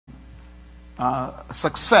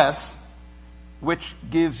success which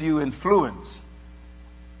gives you influence.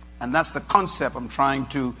 And that's the concept I'm trying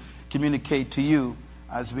to communicate to you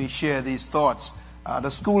as we share these thoughts. The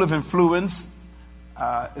school of influence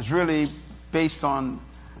is really based on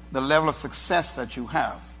the level of success that you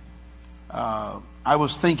have. I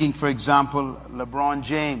was thinking, for example, LeBron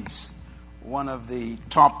James, one of the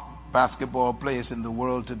top basketball players in the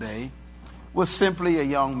world today, was simply a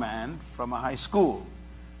young man from a high school.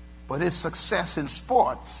 But his success in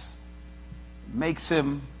sports makes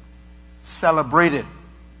him celebrated.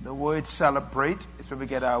 The word celebrate is where we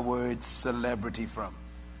get our word celebrity from.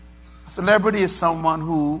 A celebrity is someone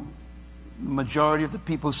who the majority of the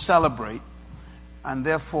people celebrate, and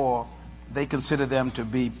therefore they consider them to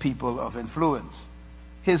be people of influence.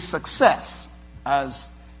 His success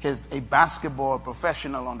as a basketball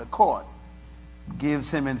professional on the court gives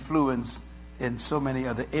him influence in so many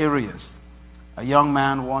other areas. A young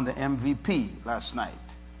man won the MVP last night.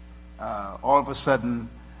 All of a sudden,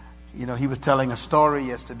 he was telling a story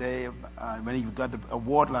yesterday when he got the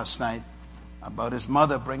award last night about his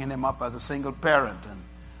mother bringing him up as a single parent and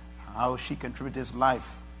how she contributed his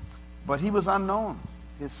life. But he was unknown.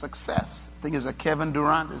 His success, I think it's Kevin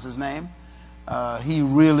Durant is his name. He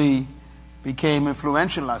really became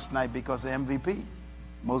influential last night because of the MVP,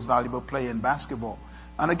 most valuable player in basketball.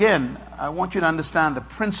 And again, I want you to understand the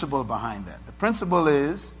principle behind that. The principle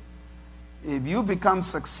is, if you become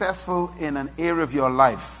successful in an area of your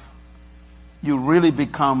life, you really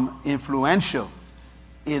become influential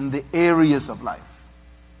in the areas of life.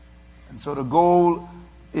 And so the goal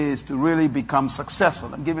is to really become successful.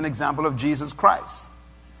 I'll give you an example of Jesus Christ.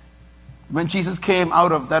 When Jesus came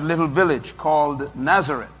out of that little village called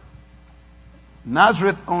Nazareth,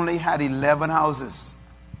 Nazareth only had 11 houses.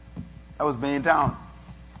 That was main town.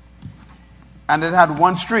 And it had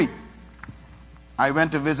one street. I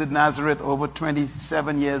went to visit Nazareth over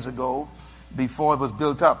 27 years ago before it was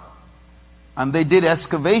built up. And they did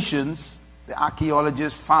excavations. The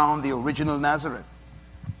archaeologists found the original Nazareth.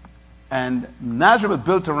 And Nazareth was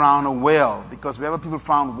built around a well, because wherever people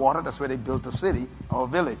found water, that's where they built a city or a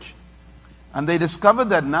village. And they discovered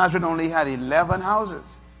that Nazareth only had 11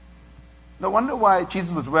 houses. No wonder why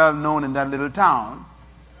Jesus was well known in that little town.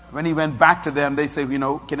 When he went back to them, they said,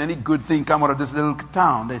 can any good thing come out of this little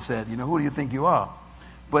town? They said, who do you think you are?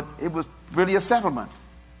 But it was really a settlement.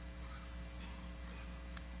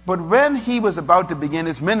 But when he was about to begin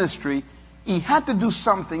his ministry, he had to do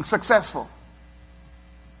something successful.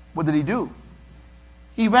 What did he do?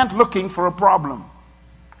 He went looking for a problem.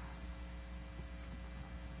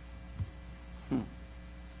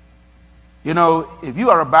 If you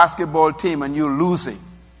are a basketball team and you're losing,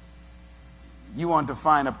 you want to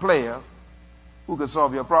find a player who can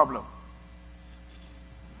solve your problem.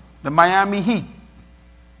 The Miami Heat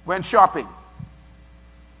went shopping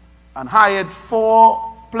and hired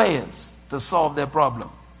 4 players to solve their problem.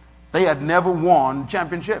 They had never won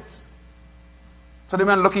championships. So they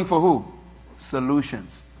went looking for who?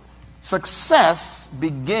 Solutions. Success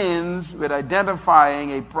begins with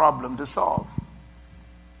identifying a problem to solve.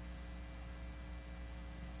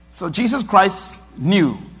 So Jesus Christ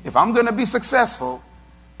knew, if I'm going to be successful,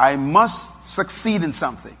 I must succeed in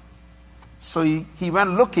something. So he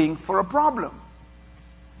went looking for a problem.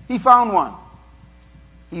 He found one.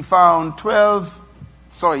 He found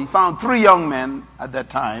 3 young men at that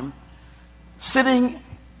time sitting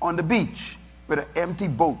on the beach with an empty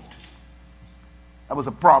boat. That was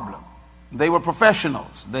a problem. They were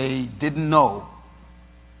professionals. They didn't know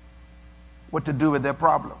what to do with their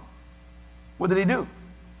problem. What did he do?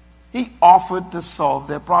 He offered to solve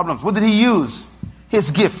their problems. What did he use? His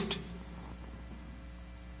gift.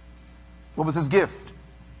 What was his gift?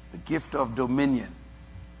 The gift of dominion.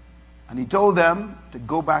 And he told them to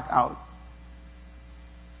go back out.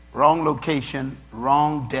 Wrong location,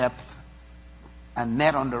 wrong depth, and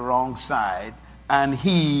net on the wrong side, and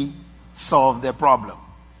he solved their problem.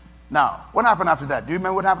 Now, what happened after that? Do you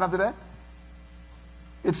remember what happened after that?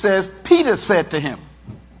 It says, Peter said to him,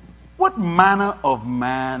 "What manner of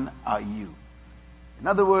man are you?" In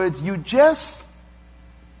other words, you just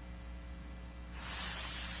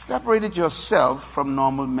separated yourself from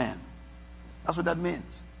normal men. That's what that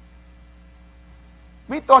means.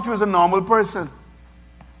 We thought you was a normal person.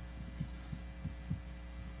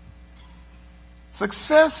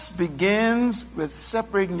 Success begins with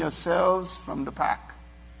separating yourselves from the pack.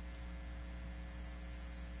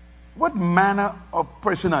 What manner of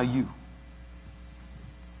person are you?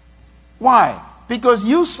 Why? Because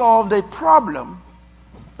you solved a problem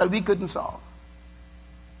that we couldn't solve.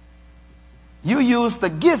 You used the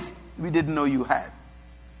gift we didn't know you had.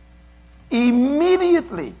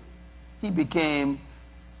 Immediately, he became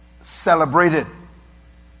celebrated.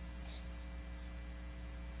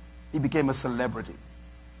 He became a celebrity.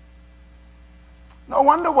 No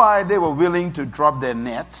wonder why they were willing to drop their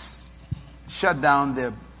nets, shut down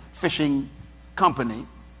their fishing company,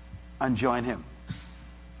 and join him.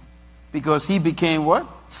 Because he became what?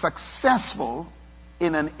 Successful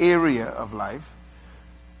in an area of life.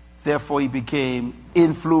 Therefore, he became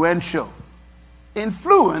influential.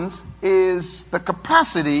 Influence is the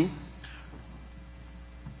capacity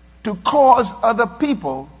to cause other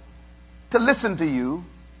people to listen to you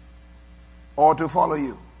or to follow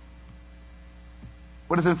you.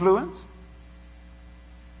 What is influence?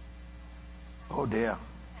 Oh dear.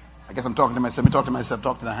 I guess I'm talking to myself. Let me talk to myself,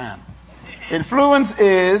 talk to the hand. Influence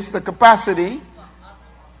is the capacity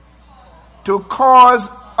to cause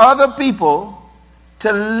other people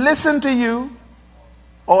to listen to you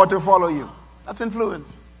or to follow you. That's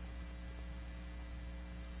influence.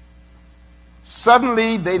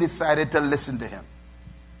 Suddenly they decided to listen to him.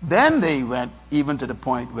 Then they went even to the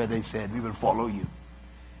point where they said, we will follow you.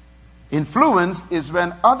 Influence is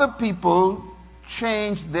when other people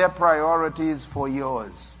change their priorities for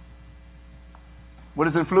yours. What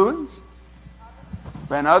is influence?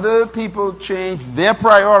 When other people change their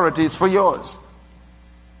priorities for yours.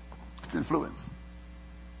 It's influence.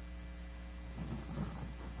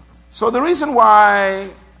 So the reason why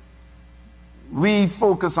we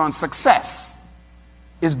focus on success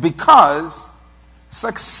is because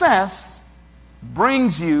success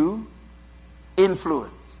brings you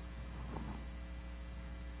influence.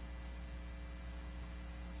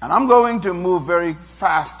 And I'm going to move very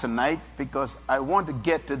fast tonight because I want to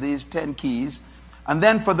get to these 10 keys. And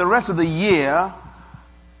then for the rest of the year,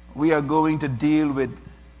 we are going to deal with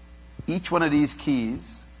each one of these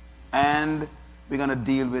keys, and we're going to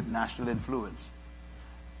deal with national influence.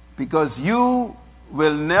 Because you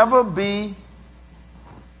will never be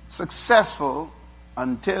successful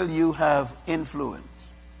until you have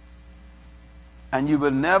influence. And you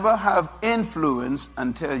will never have influence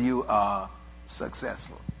until you are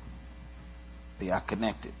successful. They are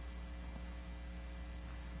connected.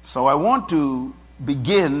 So I want to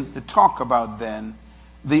begin to talk about then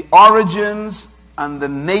the origins and the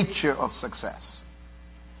nature of success.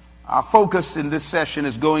 Our focus in this session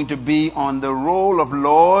is going to be on the role of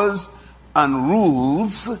laws and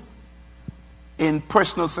rules in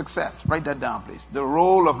personal success. Write that down, please. The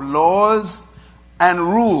role of laws and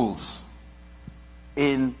rules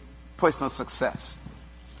in personal success.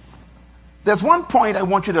 There's one point I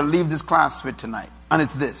want you to leave this class with tonight, and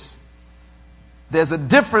it's this. There's a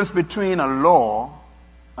difference between a law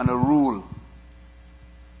and a rule.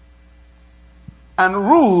 And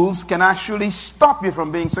rules can actually stop you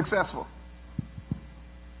from being successful.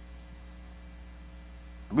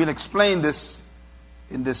 We'll explain this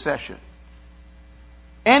in this session.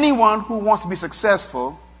 Anyone who wants to be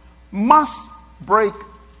successful must break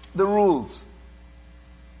the rules.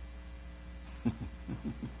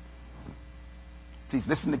 Please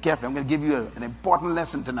listen carefully. I'm going to give you an important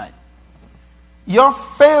lesson tonight. Your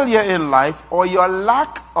failure in life or your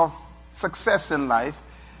lack of success in life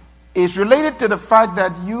is related to the fact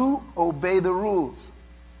that you obey the rules.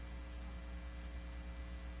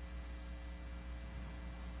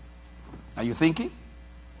 Are you thinking?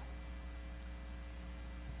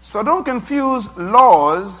 So don't confuse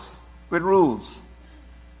laws with rules.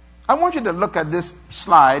 I want you to look at this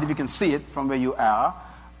slide, if you can see it from where you are,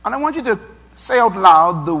 and I want you to say out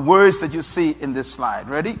loud the words that you see in this slide.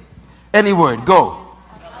 Ready? Any word. Go.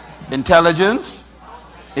 Intelligence,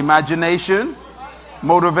 imagination,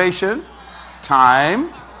 motivation,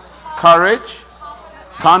 time, courage,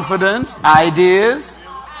 confidence, ideas,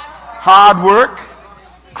 hard work,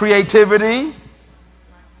 creativity,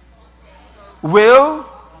 will,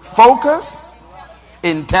 focus,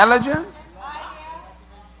 intelligence,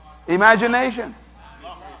 imagination.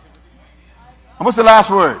 And what's the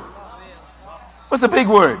last word? What's the big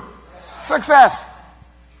word? Success.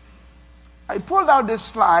 I pulled out this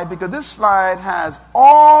slide because this slide has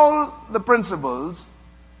all the principles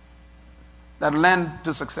that lend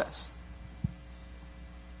to success.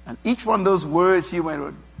 And each one of those words you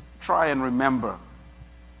might try and remember.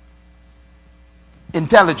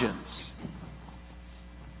 Intelligence,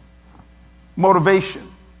 motivation,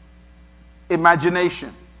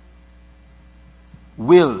 imagination,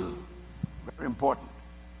 will, very important,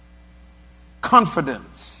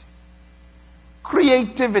 confidence,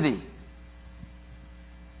 creativity,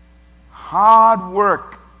 hard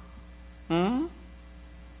work,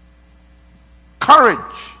 courage,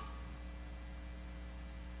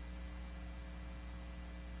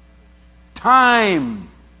 time,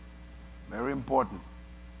 very important,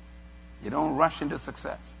 You don't rush into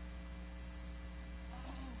success.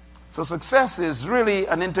 So success is really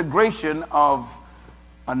an integration of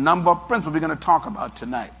a number of principles we're going to talk about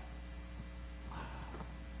tonight.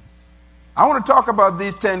 I want to talk about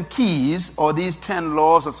these 10 keys or these 10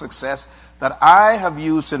 laws of success that I have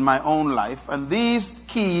used in my own life. And these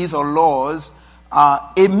keys or laws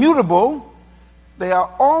are immutable. They are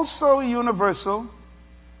also universal,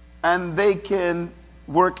 and they can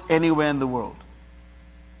work anywhere in the world.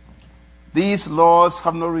 These laws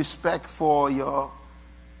have no respect for your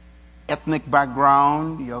ethnic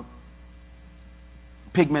background, your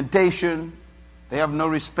pigmentation. They have no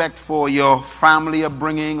respect for your family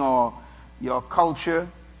upbringing or your culture,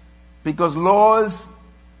 because laws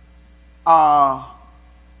are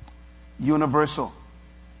universal.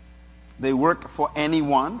 They work for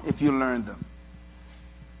anyone if you learn them.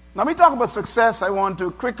 Now, when we talk about success, I want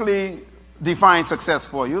to quickly define success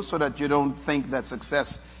for you so that you don't think that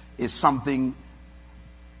success is something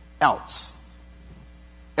else.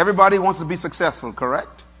 Everybody wants to be successful,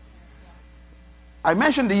 correct? I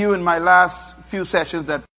mentioned to you in my last few sessions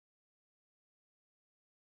that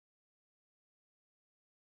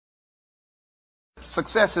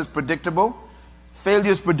success is predictable,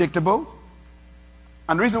 failure is predictable.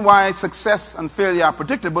 And the reason why success and failure are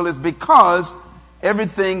predictable is because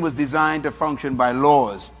everything was designed to function by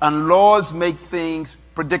laws. And laws make things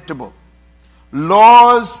predictable.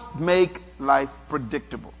 Laws make life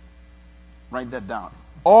predictable. Write that down.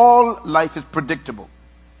 All life is predictable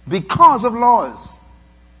because of laws.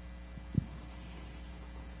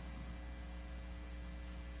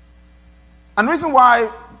 And the reason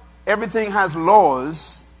why everything has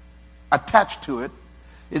laws attached to it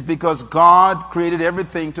is because God created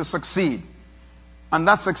everything to succeed. And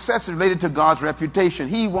that success is related to God's reputation.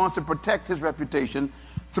 He wants to protect his reputation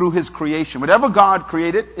through his creation. Whatever God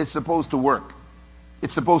created is supposed to work.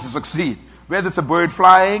 It's supposed to succeed. Whether it's a bird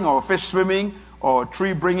flying or a fish swimming or a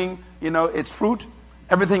tree bringing, its fruit,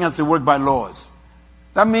 everything has to work by laws.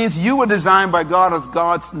 That means you were designed by God as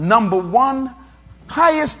God's number one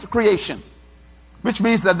highest creation. Which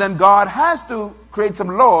means that then God has to create some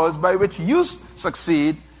laws by which you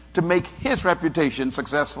succeed to make his reputation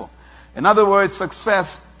successful. In other words,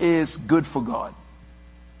 success is good for God.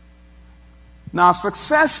 Now,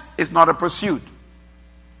 success is not a pursuit.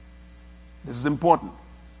 This is important.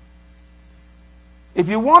 If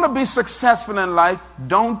you want to be successful in life,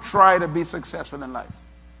 don't try to be successful in life.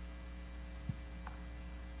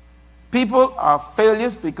 People are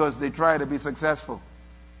failures because they try to be successful.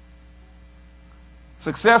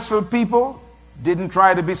 Successful people didn't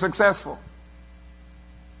try to be successful.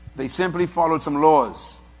 They simply followed some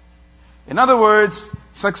laws. In other words,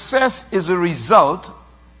 success is a result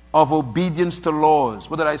of obedience to laws.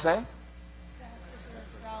 What did I say?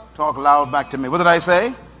 Talk loud back to me. What did I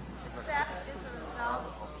say?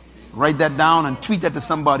 Write that down and tweet that to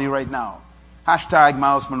somebody right now. Hashtag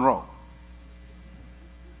Myles Munroe.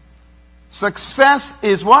 Success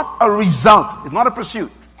is what? A result. It's not a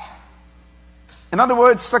pursuit. In other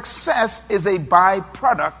words, success is a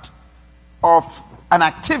byproduct of an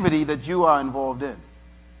activity that you are involved in.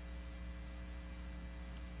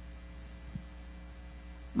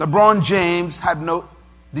 LeBron James had no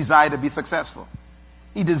desire to be successful.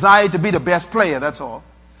 He desired to be the best player, that's all.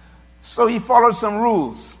 So he followed some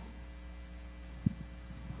rules.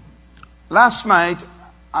 Last night,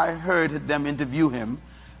 I heard them interview him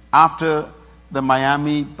after the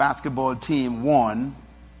Miami basketball team won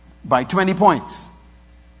by 20 points.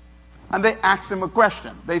 And they asked him a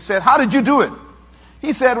question. They said, "How did you do it?"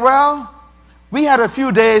 He said, "Well, we had a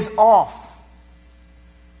few days off.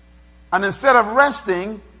 And instead of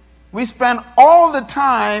resting, we spent all the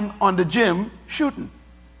time on the gym shooting."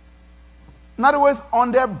 In other words,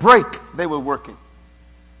 on their break, they were working.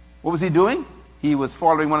 What was he doing? He was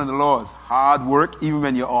following one of the laws. Hard work even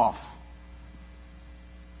when you're off.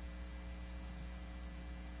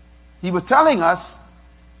 He was telling us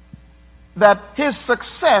that his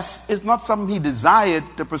success is not something he desired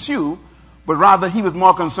to pursue, but rather he was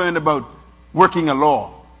more concerned about working a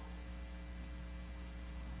law.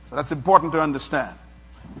 So that's important to understand.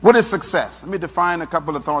 What is success? Let me define a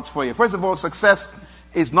couple of thoughts for you. First of all, success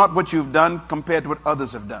is not what you've done compared to what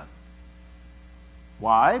others have done.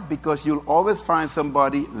 Why? Because you'll always find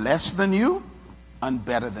somebody less than you and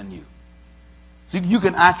better than you. So you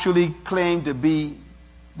can actually claim to be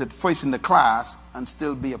the first in the class and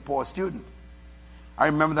still be a poor student. I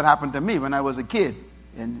remember that happened to me when I was a kid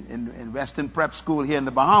in Western Prep School here in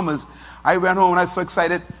the Bahamas. I went home and I was so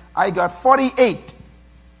excited. I got 48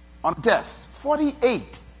 on the test.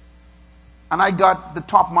 48. And I got the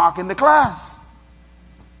top mark in the class.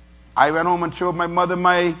 I went home and showed my mother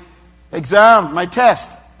my exams, my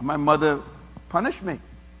test. My mother punished me.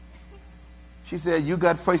 She said, you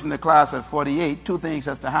got first in the class at 48. Two things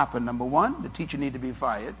has to happen. Number one, the teacher need to be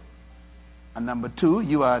fired. And number two,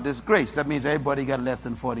 you are disgraced. That means everybody got less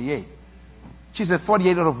than 48. She said,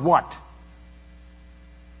 48 out of what?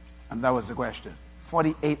 And that was the question.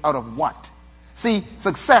 48 out of what? See,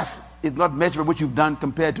 success is not measured by what you've done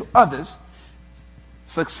compared to others.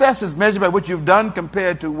 Success is measured by what you've done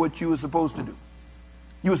compared to what you were supposed to do.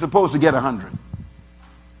 You were supposed to get 100.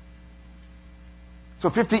 So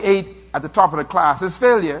 58 at the top of the class is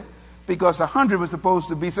failure because 100 was supposed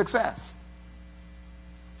to be success.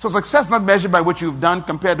 So success is not measured by what you've done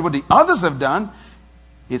compared to what the others have done.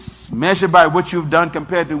 It's measured by what you've done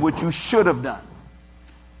compared to what you should have done.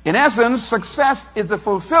 In essence, success is the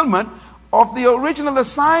fulfillment of the original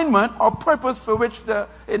assignment or purpose for which the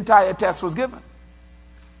entire test was given.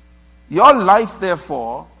 Your life,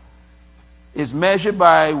 therefore, is measured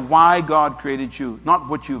by why God created you, not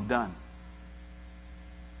what you've done.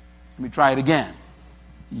 Let me try it again.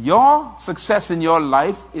 Your success in your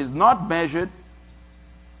life is not measured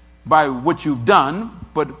by what you've done,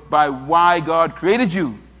 but by why God created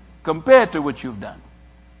you compared to what you've done.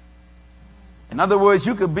 In other words,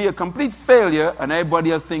 you could be a complete failure and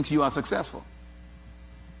everybody else thinks you are successful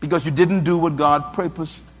because you didn't do what God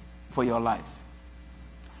purposed for your life.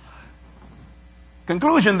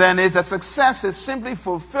 Conclusion then is that success is simply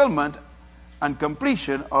fulfillment and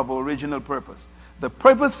completion of original purpose. The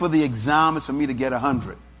purpose for the exam is for me to get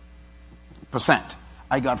 100%.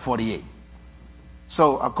 I got 48.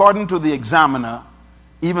 So according to the examiner,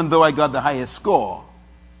 even though I got the highest score,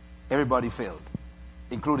 everybody failed,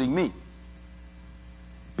 including me.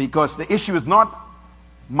 Because the issue is not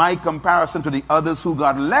my comparison to the others who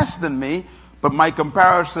got less than me, but my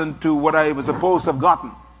comparison to what I was supposed to have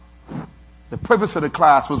gotten. The purpose for the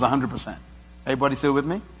class was 100%. Everybody still with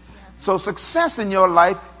me? So success in your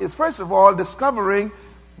life is, first of all, discovering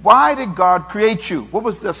why did God create you? What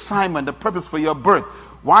was the assignment, the purpose for your birth?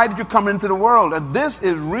 Why did you come into the world? And this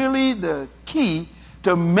is really the key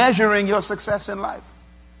to measuring your success in life.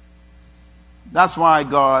 That's why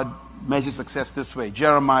God measures success this way.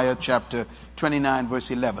 Jeremiah chapter 29, verse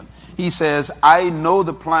 11. He says, I know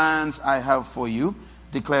the plans I have for you,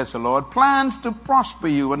 declares the Lord. Plans to prosper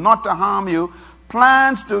you and not to harm you.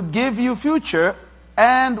 Plans to give you future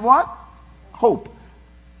and what? Hope.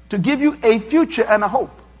 To give you a future and a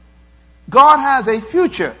hope. God has a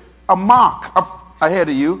future, a mark up ahead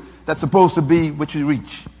of you that's supposed to be what you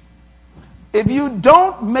reach. If you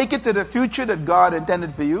don't make it to the future that God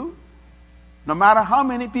intended for you, no matter how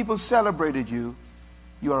many people celebrated you,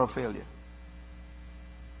 you are a failure.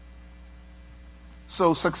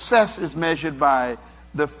 So success is measured by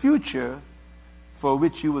the future for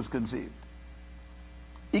which you was conceived.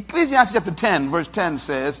 Ecclesiastes chapter 10, verse 10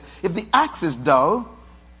 says, if the axe is dull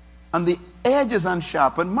and the edge is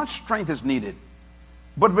unsharpened, much strength is needed.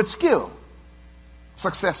 But with skill,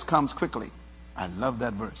 success comes quickly. I love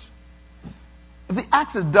that verse. If the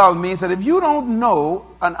axe is dull means that if you don't know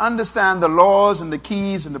and understand the laws and the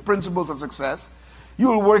keys and the principles of success, you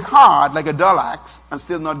will work hard like a dull axe and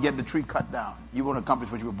still not get the tree cut down. You won't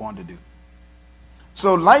accomplish what you were born to do.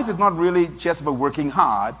 So life is not really just about working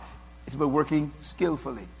hard. It's about working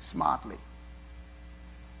skillfully, smartly.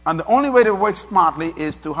 And the only way to work smartly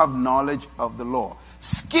is to have knowledge of the law.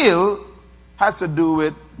 Skill has to do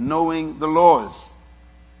with knowing the laws.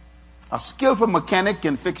 A skillful mechanic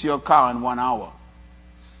can fix your car in 1 hour.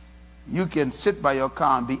 You can sit by your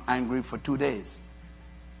car and be angry for 2 days.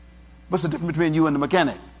 What's the difference between you and the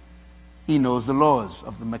mechanic? He knows the laws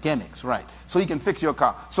of the mechanics, right? So he can fix your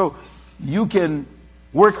car. So you can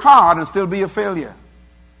work hard and still be a failure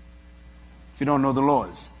if you don't know the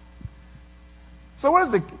laws. So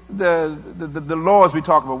what is the laws we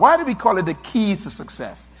talk about? Why do we call it the keys to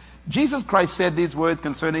success? Jesus Christ said these words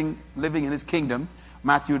concerning living in his kingdom.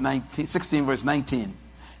 Matthew 16, verse 19.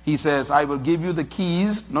 He says, I will give you the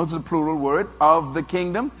keys, notice the plural word, of the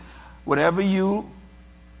kingdom. Whatever you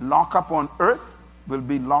lock up on earth will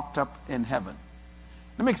be locked up in heaven.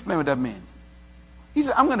 Let me explain what that means. He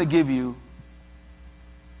said, I'm going to give you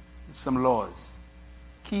some laws.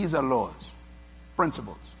 Keys are laws,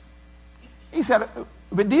 principles. He said,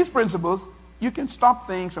 with these principles, you can stop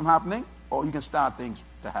things from happening or you can start things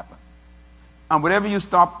to happen. And whatever you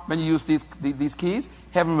stop when you use these keys,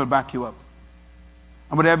 heaven will back you up.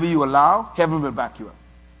 And whatever you allow, heaven will back you up.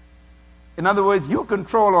 In other words, you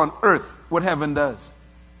control on earth what heaven does.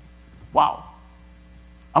 Wow.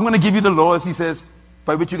 I'm going to give you the laws, he says,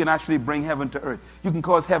 by which you can actually bring heaven to earth. You can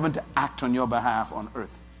cause heaven to act on your behalf on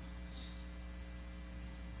earth.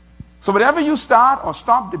 So whatever you start or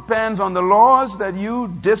stop depends on the laws that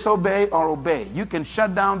you disobey or obey. You can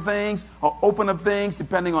shut down things or open up things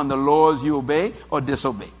depending on the laws you obey or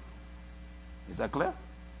disobey. Is that clear?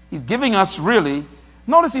 He's giving us really,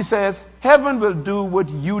 notice he says, heaven will do what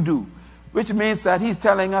you do, which means that he's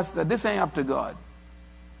telling us that this ain't up to God.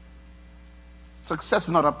 Success is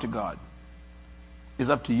not up to God. It's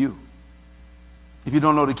up to you. If you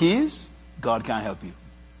don't know the keys, God can't help you.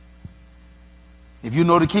 If you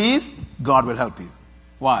know the keys, God will help you.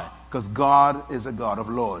 Why? Because God is a God of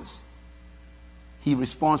laws. He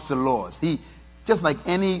responds to laws. Just like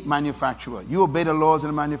any manufacturer, you obey the laws of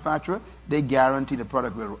the manufacturer, they guarantee the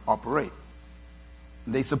product will operate.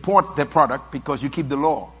 They support their product because you keep the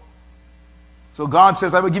law. So God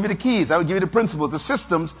says, I will give you the keys, I will give you the principles, the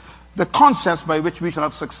systems, the concepts by which we shall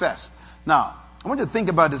have success. Now, I want you to think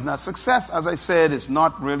about this. Now, success, as I said, is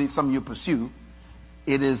not really something you pursue.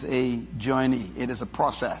 It is a journey. It is a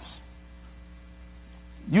process.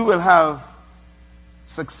 You will have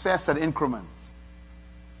success at increments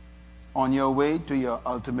on your way to your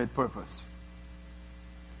ultimate purpose.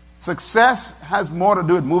 Success has more to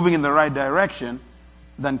do with moving in the right direction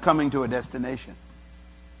than coming to a destination.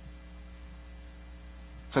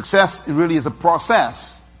 Success really is a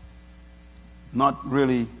process, not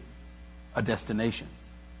really a destination.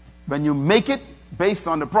 When you make it based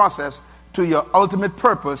on the process to your ultimate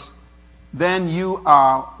purpose, then you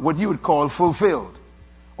are what you would call fulfilled,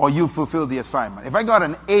 or you fulfilled the assignment. If I got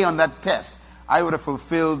an A on that test, I would have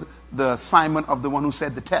fulfilled the assignment of the one who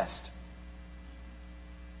said the test.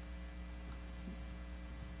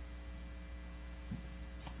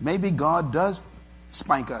 Maybe God does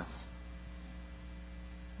spank us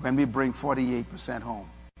when we bring 48% home.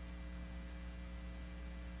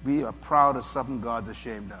 We are proud of something God's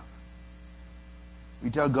ashamed of. We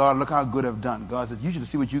tell God, look how good I've done. God says, you should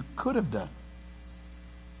see what you could have done.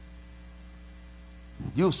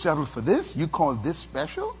 You settled for this? You call this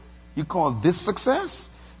special? You call this success?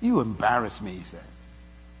 You embarrass me, he says.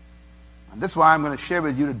 And that's why I'm going to share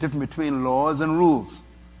with you the difference between laws and rules.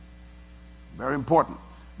 Very important.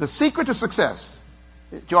 The secret to success,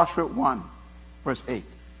 Joshua 1, verse 8.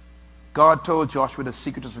 God told Joshua the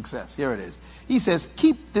secret to success. Here it is. He says,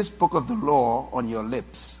 keep this book of the law on your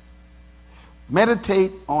lips.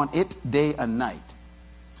 Meditate on it day and night,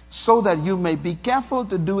 so that you may be careful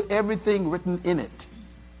to do everything written in it.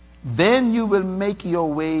 Then you will make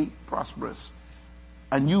your way prosperous,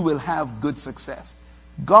 and you will have good success.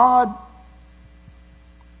 God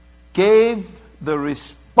gave the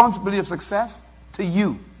responsibility of success to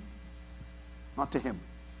you, not to him.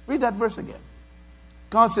 Read that verse again.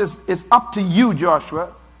 God says, it's up to you,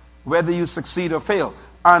 Joshua, whether you succeed or fail.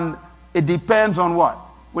 And it depends on what?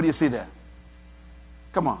 What do you see there?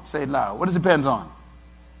 Come on, say it loud. What does it depend on?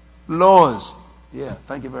 Laws. Yeah,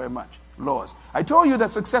 thank you very much. Laws. I told you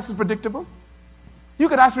that success is predictable. You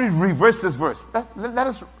could actually reverse this verse. Let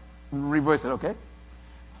us reverse it, okay?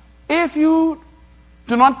 If you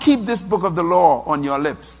do not keep this book of the law on your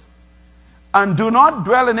lips, and do not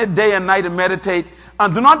dwell in it day and night and meditate,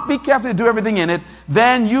 and do not be careful to do everything in it,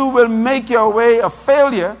 then you will make your way a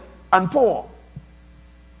failure and poor.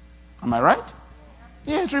 Am I right?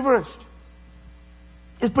 Yeah, it's reversed.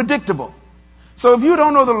 It's predictable. So if you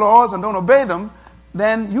don't know the laws and don't obey them,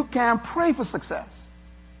 then you can't pray for success.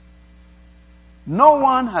 No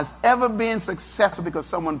one has ever been successful because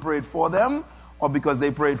someone prayed for them or because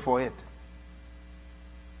they prayed for it.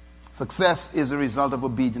 Success is a result of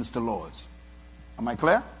obedience to laws. Am I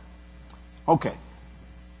clear? Okay.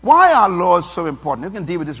 Why are laws so important? You can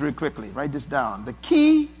deal with this real quickly. Write this down. The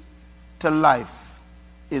key to life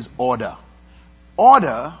is order.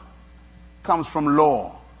 Order comes from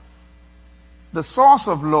law. The source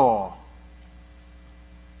of law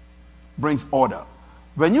brings order.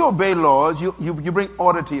 When you obey laws, you bring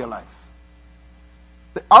order to your life.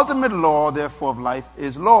 The ultimate law, therefore, of life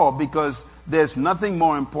is law, because there's nothing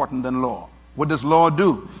more important than law. What does law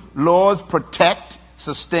do? Laws protect,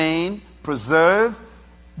 sustain, preserve,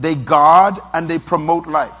 they guard, and they promote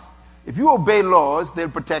life. If you obey laws, they'll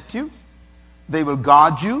protect you, they will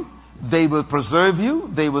guard you, they will preserve you,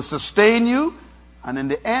 they will sustain you, and in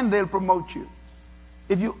the end, they'll promote you.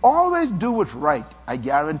 If you always do what's right, I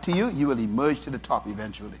guarantee you, you will emerge to the top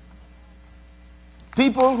eventually.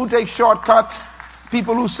 People who take shortcuts,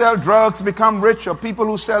 people who sell drugs to become rich, or people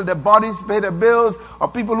who sell their bodies to pay their bills, or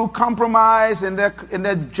people who compromise in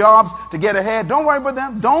their jobs to get ahead, don't worry about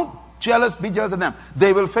them. Don't be jealous of them.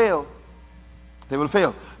 They will fail. They will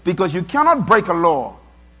fail. Because you cannot break a law.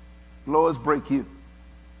 Laws break you.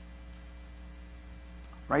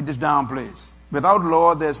 Write this down, please. Without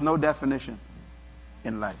law, there's no definition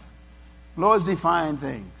in life. Laws define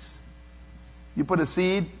things. You put a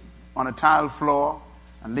seed on a tile floor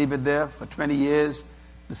and leave it there for 20 years,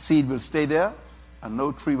 the seed will stay there and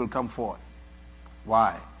no tree will come forth.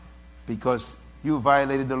 Why? Because you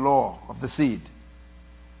violated the law of the seed.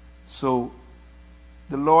 So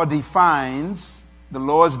the laws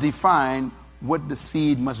define what the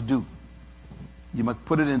seed must do. You must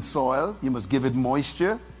put it in soil. You must give it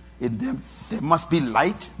moisture. There must be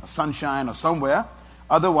light, or sunshine, or somewhere.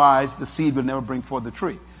 Otherwise, the seed will never bring forth the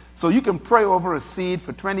tree. So you can pray over a seed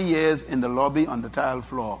for 20 years in the lobby on the tile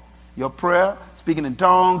floor. Your prayer, speaking in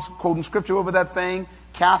tongues, quoting scripture over that thing,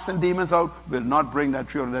 casting demons out, will not bring that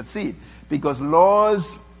tree or that seed. Because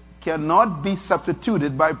laws cannot be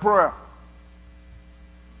substituted by prayer.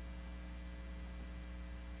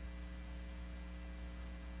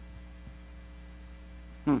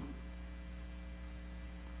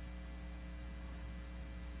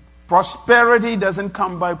 Prosperity doesn't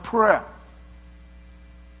come by prayer.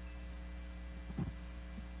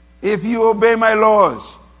 If you obey my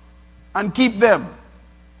laws and keep them,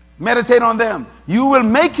 meditate on them, you will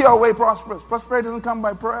make your way prosperous. Prosperity doesn't come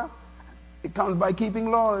by prayer. It comes by keeping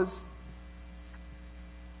laws.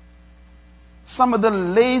 Some of the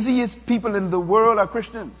laziest people in the world are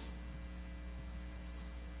Christians.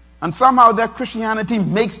 And somehow their Christianity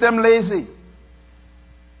makes them lazy.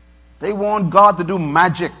 They want God to do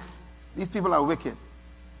magic. These people are wicked.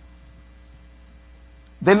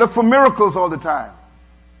 They look for miracles all the time.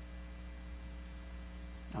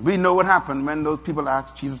 And we know what happened when those people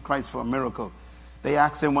asked Jesus Christ for a miracle. They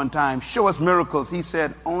asked him one time, show us miracles. He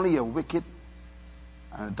said, only a wicked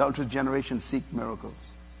and adulterous generation seek miracles.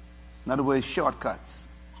 In other words, shortcuts.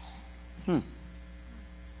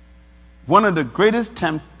 One of the greatest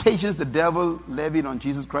temptations the devil levied on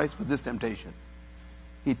Jesus Christ was this temptation.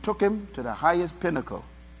 He took him to the highest pinnacle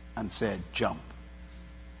and said, jump.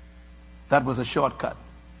 That was a shortcut.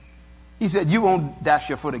 He said, you won't dash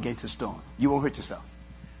your foot against a stone. You won't hurt yourself.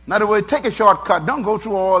 In other words, take a shortcut. Don't go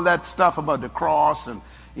through all that stuff about the cross and,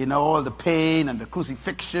 all the pain and the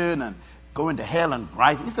crucifixion and going to hell and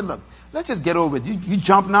rise. He said, look, let's just get over it. You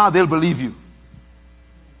jump now, they'll believe you.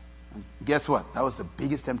 And guess what? That was the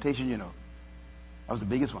biggest temptation, That was the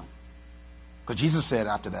biggest one. Because Jesus said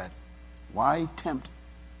after that, why tempt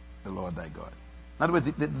the Lord thy God? In other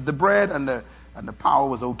words, the bread and the power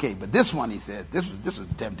was okay. But this one, he said, this was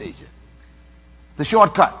temptation. The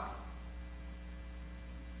shortcut.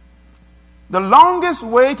 The longest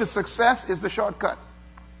way to success is the shortcut.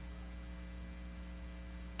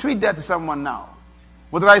 Tweet that to someone now.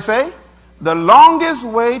 What did I say? The longest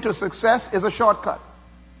way to success is a shortcut.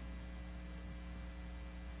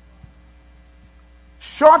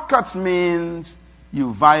 Shortcuts means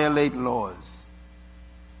you violate laws.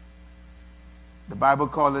 The Bible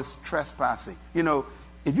calls this trespassing.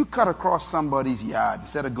 If you cut across somebody's yard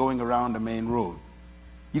instead of going around the main road,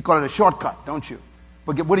 you call it a shortcut, don't you?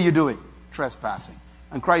 But what are you doing? Trespassing.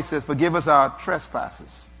 And Christ says, forgive us our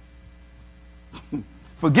trespasses.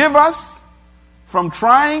 Forgive us from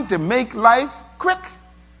trying to make life quick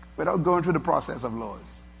without going through the process of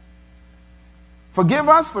laws. Forgive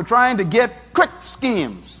us for trying to get quick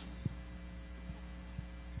schemes.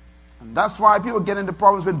 And that's why people get into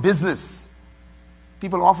problems with business.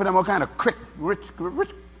 People offer them all kind of quick,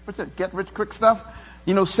 get rich quick stuff.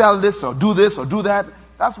 Sell this or do that.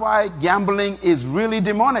 That's why gambling is really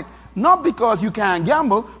demonic. Not because you can't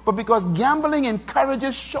gamble, but because gambling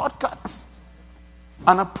encourages shortcuts.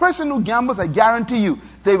 And a person who gambles, I guarantee you,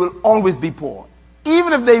 they will always be poor.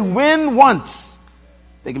 Even if they win once,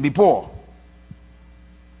 they can be poor.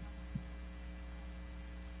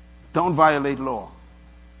 Don't violate law.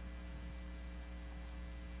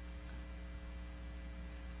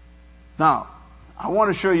 Now, I want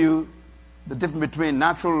to show you the difference between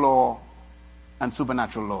natural law and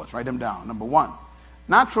supernatural laws. Write them down. Number one,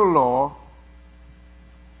 natural law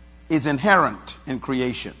is inherent in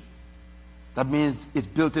creation. That means it's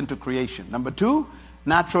built into creation. Number two,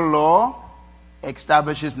 natural law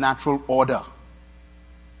establishes natural order.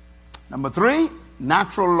 Number three,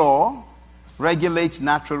 natural law regulates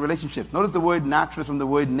natural relationships. Notice the word natural is from the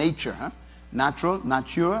word nature. Natural,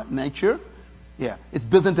 nature. Yeah, it's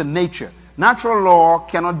built into nature. Natural law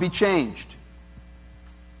cannot be changed.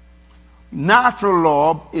 Natural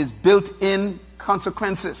law is built-in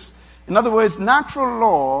consequences. In other words, natural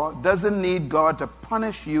law doesn't need God to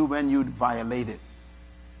punish you when you violate it.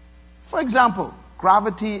 For example,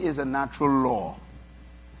 gravity is a natural law.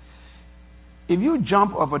 If you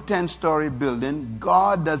jump off a 10-story building,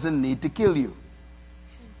 God doesn't need to kill you.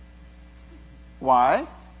 Why?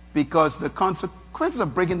 Because the consequence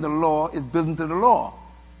of breaking the law is built into the law.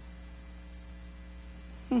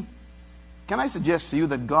 Can I suggest to you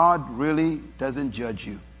that God really doesn't judge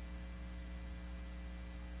you?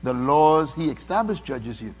 The laws he established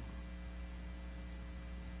judges you.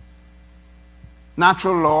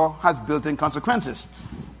 Natural law has built-in consequences.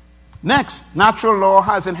 Next, natural law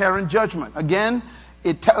has inherent judgment. Again,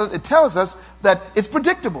 it tells us that it's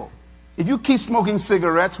predictable. If you keep smoking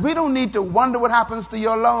cigarettes, we don't need to wonder what happens to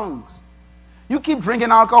your lungs. You keep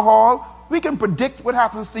drinking alcohol, we can predict what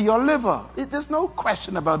happens to your liver. There's no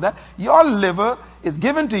question about that. Your liver is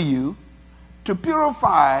given to you to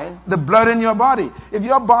purify the blood in your body. If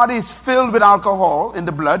your body is filled with alcohol in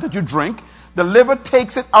the blood that you drink, the liver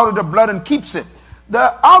takes it out of the blood and keeps it.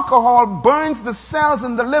 The alcohol burns the cells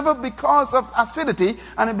in the liver because of acidity,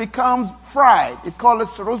 and it becomes fried. It's called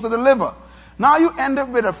cirrhosis of the liver. Now you end up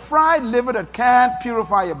with a fried liver that can't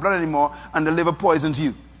purify your blood anymore, and the liver poisons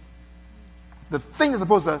you. The thing that's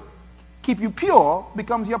supposed to keep you pure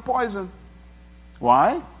becomes your poison.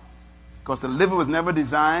 Why? Because the liver was never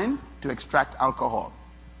designed to extract alcohol.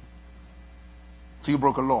 So you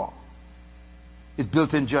broke a law. It's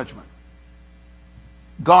built-in judgment.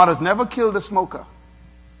 God has never killed a smoker.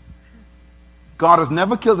 God has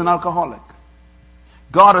never killed an alcoholic.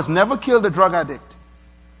 God has never killed a drug addict.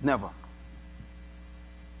 Never.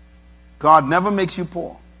 God never makes you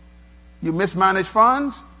poor. You mismanage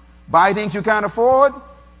funds, buy things you can't afford,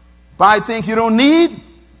 buy things you don't need.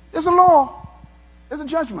 There's a law. There's a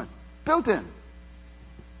judgment built in.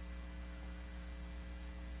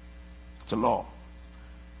 It's a law.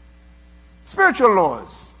 Spiritual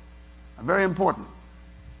laws are very important.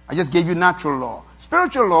 I just gave you natural law.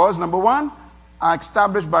 Spiritual laws, number one, are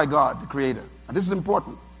established by God, the Creator. And this is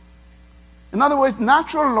important. In other words,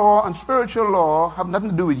 natural law and spiritual law have nothing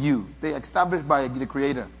to do with you. They are established by the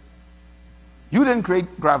Creator. You didn't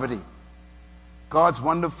create gravity. God's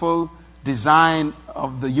wonderful design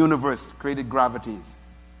of the universe created gravities.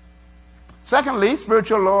 Secondly,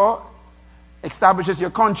 spiritual law establishes your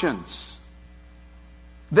conscience.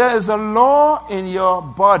 There is a law in your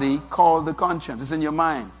body called the conscience. It's in your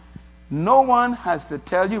mind. No one has to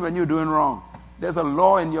tell you when you're doing wrong. There's a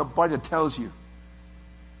law in your body that tells you.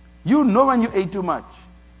 You know when you ate too much.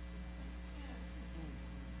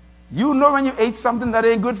 You know when you ate something that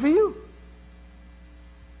ain't good for you.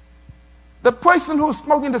 The person who's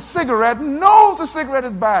smoking the cigarette knows the cigarette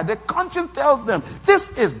is bad. Their conscience tells them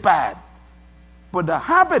this is bad. But the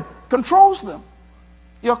habit controls them.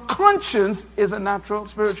 Your conscience is a natural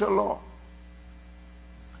spiritual law.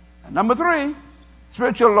 And number three,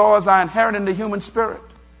 spiritual laws are inherent in the human spirit.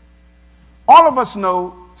 All of us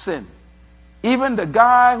know sin. Even the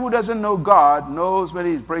guy who doesn't know God knows when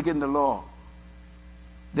he's breaking the law.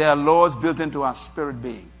 There are laws built into our spirit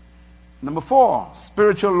being. Number four,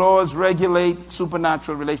 spiritual laws regulate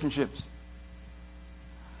supernatural relationships.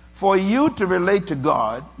 For you to relate to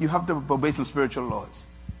God, you have to obey some spiritual laws.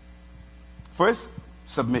 First,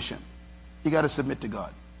 submission. You got to submit to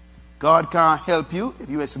God. God can't help you if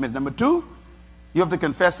you submit. Number two, you have to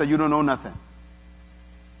confess that you don't know nothing.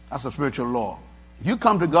 That's a spiritual law. If you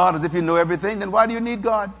come to God as if you know everything, then why do you need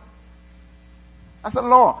God? That's a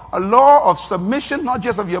law. A law of submission, not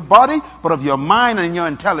just of your body, but of your mind and your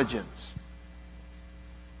intelligence.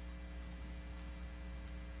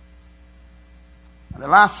 And the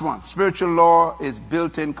last one, spiritual law is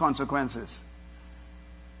built-in consequences.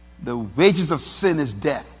 The wages of sin is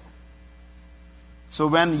death. So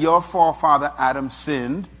when your forefather Adam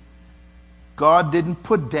sinned, God didn't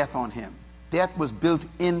put death on him. Death was built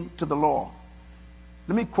into the law.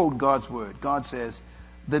 Let me quote God's word. God says,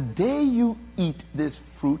 the day you eat this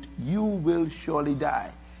fruit, you will surely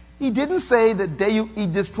die. He didn't say the day you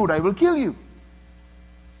eat this fruit, I will kill you.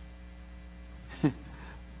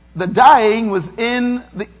 The dying was in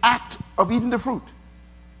the act of eating the fruit.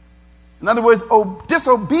 In other words,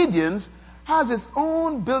 disobedience has its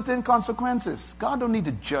own built-in consequences. God don't need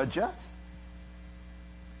to judge us.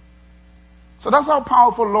 So that's how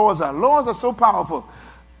powerful laws are. Laws are so powerful.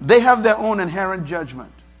 They have their own inherent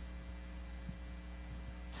judgment.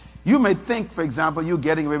 You may think, for example, you're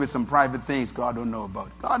getting away with some private things God don't know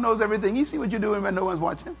about. God knows everything. He sees what you're doing when no one's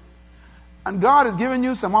watching. And God has given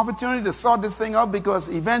you some opportunity to sort this thing out because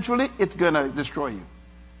eventually it's going to destroy you.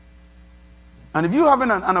 And if you're having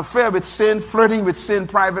an affair with sin, flirting with sin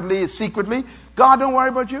privately, secretly, God don't worry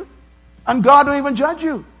about you. And God don't even judge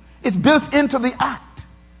you. It's built into the act.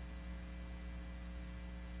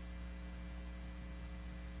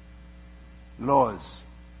 Laws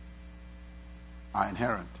are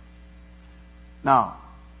inherent. Now,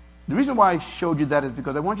 the reason why I showed you that is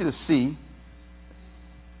because I want you to see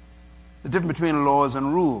the difference between laws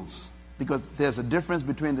and rules. Because there's a difference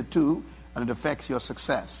between the two and it affects your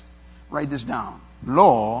success. Write this down.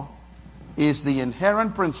 Law is the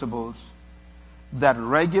inherent principles that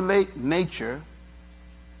regulate nature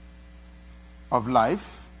of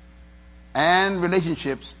life and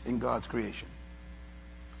relationships in God's creation.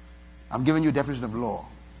 I'm giving you a definition of law.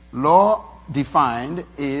 Law defined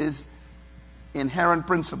is inherent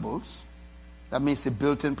principles. That means the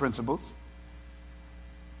built-in principles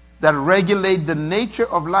that regulate the nature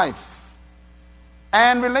of life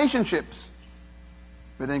and relationships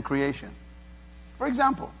within creation. For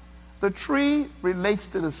example, the tree relates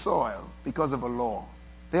to the soil because of a law.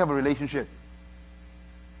 They have a relationship.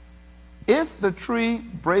 If the tree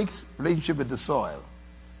breaks relationship with the soil,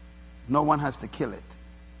 no one has to kill it.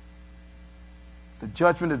 The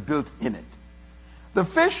judgment is built in it. The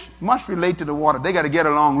fish must relate to the water. They got to get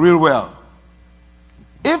along real well.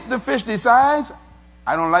 If the fish decides,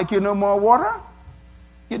 I don't like you no more water,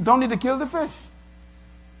 you don't need to kill the fish.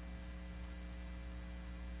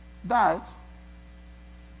 Dies.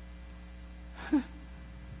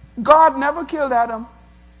 God never killed Adam.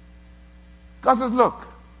 God says, look,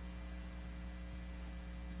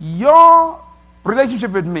 your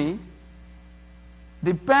relationship with me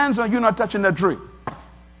depends on you not touching that tree.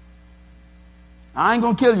 I ain't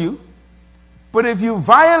going to kill you. But if you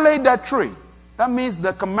violate that tree, that means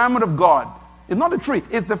the commandment of God. It's not the tree.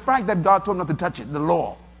 It's the fact that God told him not to touch it, the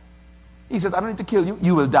law. He says, I don't need to kill you.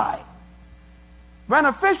 You will die. When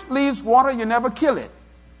a fish leaves water, you never kill it.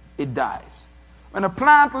 It dies. When a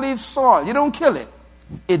plant leaves soil, you don't kill it.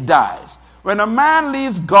 It dies. When a man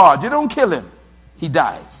leaves God, you don't kill him. He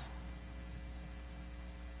dies.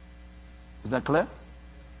 Is that clear?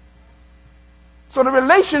 So the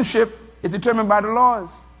relationship is determined by the laws.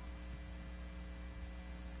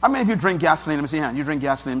 How many of you drink gasoline? Let me see your hand. You drink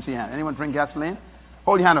gasoline? Let me see your hand. Anyone drink gasoline?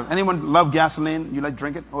 Hold your hand up. Anyone love gasoline? You like to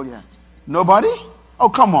drink it? Hold your hand. Nobody? Oh,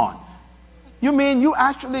 come on. You mean you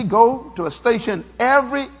actually go to a station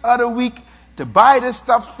every other week to buy this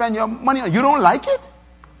stuff, spend your money on it? You don't like it?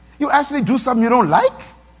 You actually do something you don't like?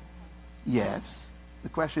 Yes. The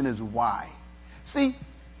question is why? See,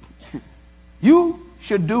 you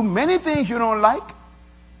should do many things you don't like,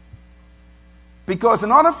 because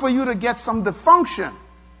in order for you to get some dysfunction,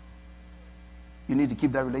 you need to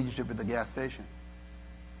keep that relationship with the gas station.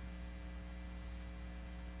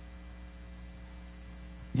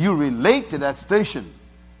 You relate to that station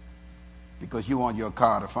because you want your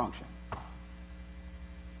car to function.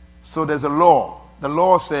 So there's a law. The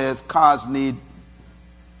law says cars need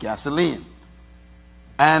gasoline,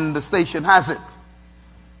 and the station has it.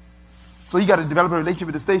 So you got to develop a relationship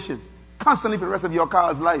with the station constantly for the rest of your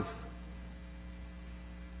car's life.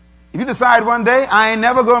 If you decide one day, I ain't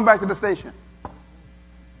never going back to the station,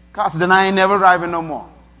 car says, then I ain't never driving no more.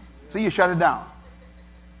 So you shut it down.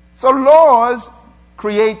 So laws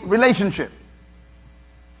create relationship.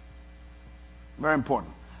 Very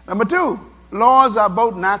important. Number two, laws are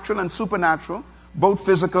both natural and supernatural, both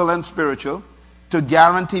physical and spiritual, to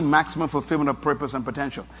guarantee maximum fulfillment of purpose and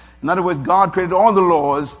potential. In other words, God created all the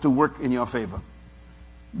laws to work in your favor.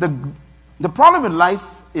 The problem in life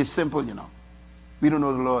is simple, you know. We don't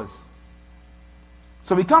know the laws.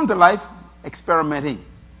 So we come to life experimenting,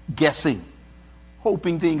 guessing,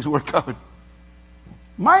 hoping things work out.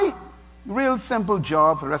 My real simple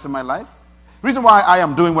job for the rest of my life, the reason why I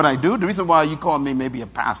am doing what I do, the reason why you call me maybe a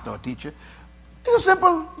pastor or teacher, is a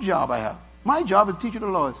simple job I have. My job is to teach you the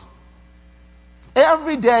laws.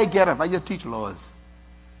 Every day I get up, I just teach laws.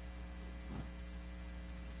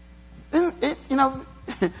 You know,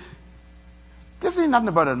 this ain't nothing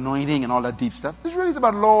about anointing and all that deep stuff. This really is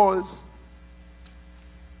about laws.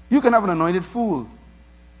 You can have an anointed fool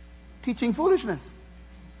teaching foolishness.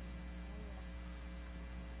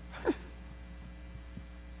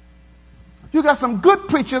 You got some good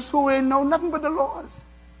preachers who ain't know nothing but the laws.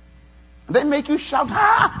 They make you shout,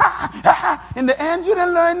 ha, ha, ha, ha. In the end, you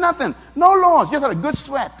didn't learn nothing. No laws. You just had a good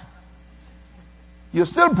sweat. You're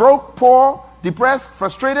still broke, poor, depressed,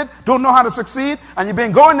 frustrated, don't know how to succeed, and you've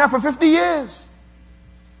been going there for 50 years.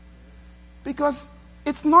 Because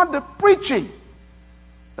it's not the preaching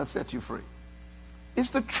that sets you free. It's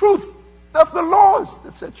the truth of the laws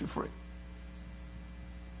that set you free.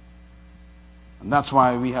 And that's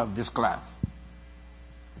why we have this class.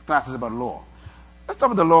 This class is about law. Let's talk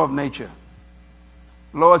about the law of nature.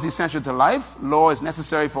 Law is essential to life. Law is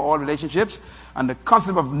necessary for all relationships. And the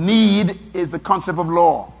concept of need is the concept of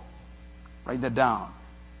law. Write that down.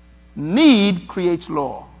 Need creates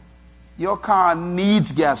law. Your car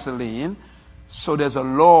needs gasoline, so there's a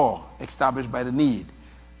law established by the need.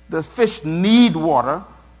 The fish need water,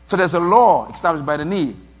 so there's a law established by the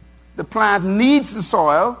need. The plant needs the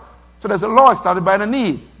soil, so there's a law established by the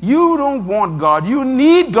need. You don't want God. You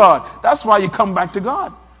need God. That's why you come back to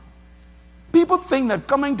God. People think that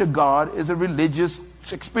coming to God is a religious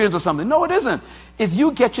experience or something. No, it isn't. It's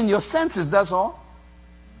you catching your senses, that's all.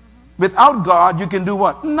 Without God, you can do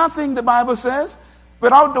what? Nothing, the Bible says.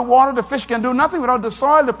 Without the water, the fish can do nothing. Without the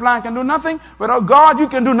soil, the plant can do nothing. Without God, you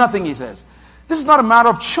can do nothing, he says. This is not a matter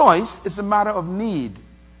of choice. It's a matter of need.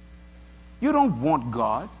 You don't want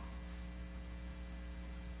God.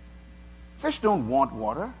 Fish don't want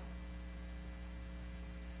water.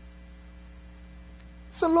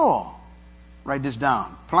 It's a law. Write this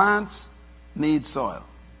down. Plants need soil.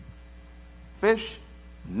 Fish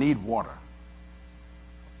need water.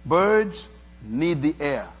 Birds need the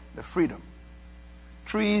air, the freedom.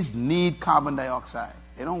 Trees need carbon dioxide.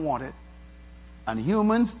 They don't want it. And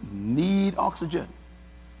humans need oxygen.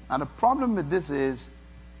 Now the problem with this is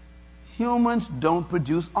humans don't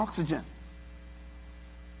produce oxygen.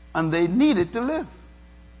 And they need it to live.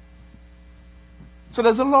 So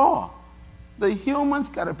there's a law. The humans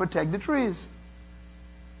got to protect the trees.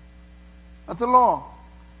 That's a law.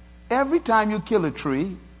 Every time you kill a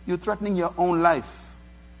tree, you're threatening your own life.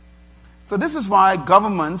 So this is why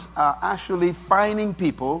governments are actually fining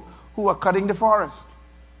people who are cutting the forest.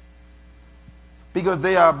 Because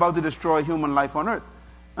they are about to destroy human life on earth.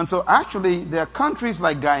 And so actually there are countries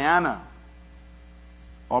like Guyana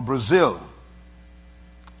or Brazil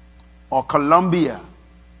or Colombia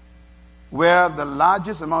where the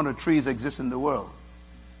largest amount of trees exist in the world.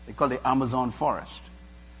 They call it the Amazon forest.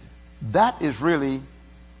 That is really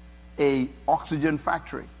an oxygen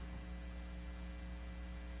factory.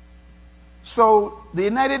 So the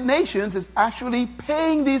United Nations is actually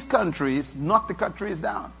paying these countries not to cut trees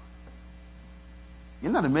down.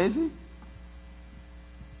 Isn't that amazing?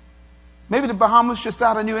 Maybe the Bahamas should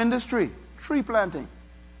start a new industry, tree planting.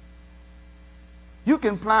 You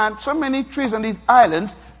can plant so many trees on these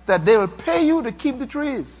islands that they will pay you to keep the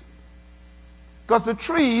trees. Because the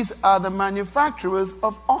trees are the manufacturers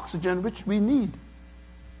of oxygen which we need.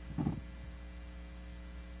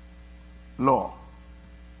 Law.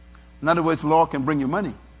 In other words, law can bring you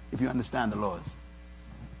money if you understand the laws.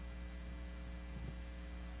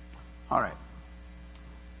 All right.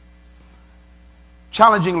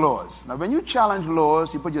 Challenging laws. Now, when you challenge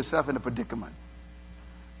laws, you put yourself in a predicament.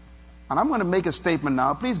 And I'm going to make a statement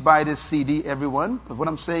now. Please buy this CD, everyone, because what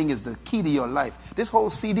I'm saying is the key to your life. This whole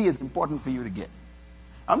CD is important for you to get.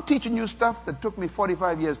 I'm teaching you stuff that took me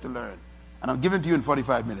 45 years to learn, and I'm giving it to you in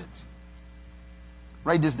 45 minutes.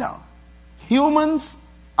 Write this down. Humans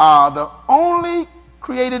are the only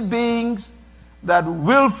created beings that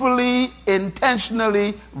willfully,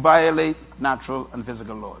 intentionally violate natural and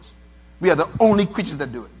physical laws. We are the only creatures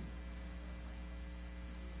that do it.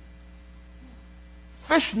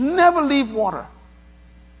 Fish never leave water.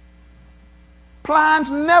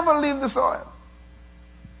 Plants never leave the soil.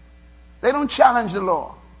 They don't challenge the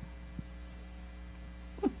law.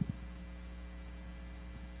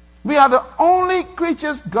 We are the only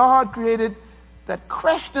creatures God created that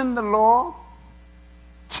question the law,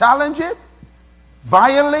 challenge it,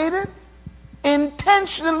 violate it,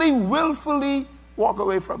 intentionally, willfully walk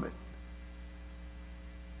away from it.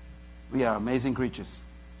 We are amazing creatures.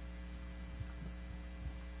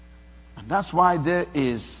 And that's why there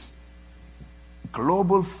is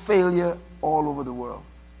global failure all over the world.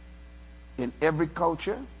 In every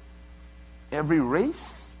culture, every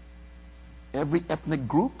race, every ethnic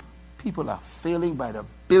group, people are failing by the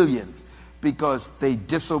billions because they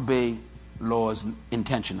disobey laws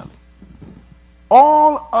intentionally.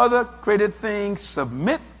 All other created things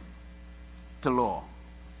submit to law.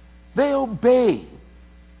 They obey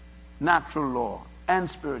natural law and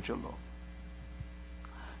spiritual law.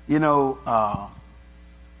 You know,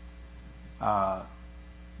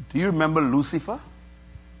 do you remember Lucifer?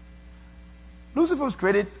 Lucifer was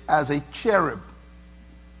created as a cherub.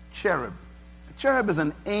 Cherub. A cherub is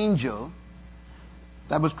an angel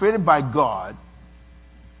that was created by God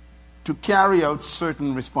to carry out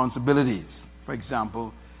certain responsibilities. For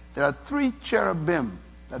example, there are 3 cherubim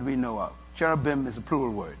that we know of. Cherubim is a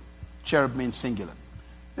plural word. Cherub means singular.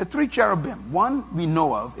 There are 3 cherubim. One we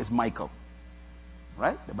know of is Michael.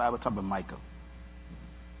 Right? The Bible talks about Michael.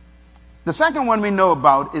 The second one we know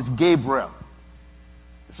about is Gabriel.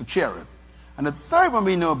 It's a cherub. And the third one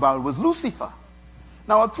we know about was Lucifer.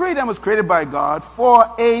 Now, all 3 of them was created by God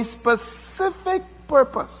for a specific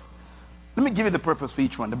purpose. Let me give you the purpose for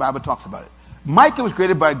each one. The Bible talks about it. Michael was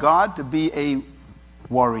created by God to be a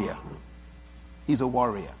warrior. He's a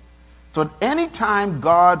warrior. So any time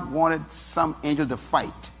God wanted some angel to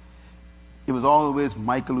fight, it was always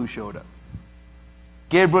Michael who showed up.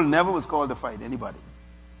 Gabriel never was called to fight anybody.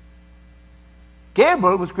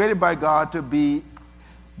 Gabriel was created by God to be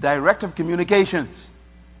director of communications.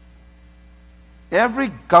 Every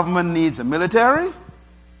government needs a military.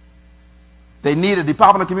 They need a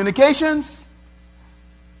Department of Communications.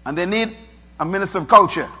 And they need a Minister of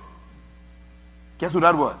Culture. Guess who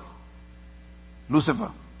that was?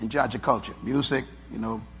 Lucifer, in charge of culture. Music,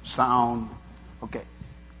 sound. Okay.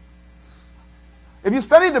 If you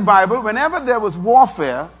study the Bible, whenever there was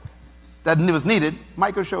warfare that was needed,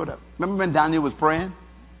 Michael showed up. Remember when Daniel was praying?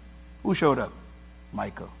 Who showed up?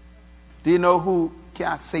 Michael. Do you know who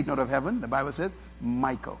cast Satan out of heaven? The Bible says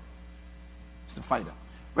Michael. He's the fighter.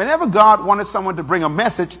 Whenever God wanted someone to bring a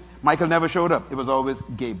message, Michael never showed up. It was always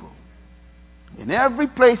Gabriel. In every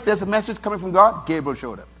place there's a message coming from God, Gabriel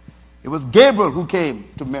showed up. It was Gabriel who came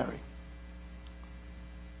to Mary.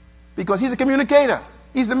 Because he's a communicator.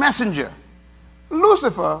 He's the messenger.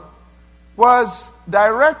 Lucifer was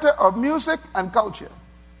director of music and culture.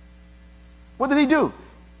 What did he do?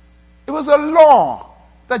 It was a law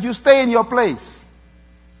that you stay in your place.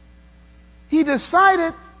 He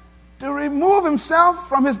decided to remove himself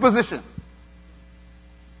from his position.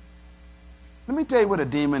 Let me tell you what a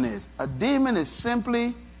demon is. A demon is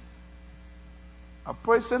simply a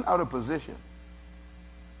person out of position.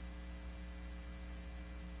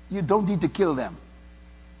 You don't need to kill them.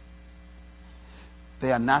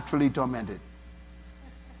 They are naturally tormented.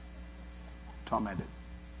 Tormented.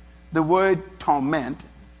 The word torment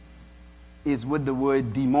is what the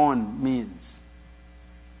word demon means.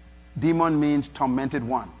 Demon means tormented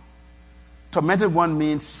one. Tormented one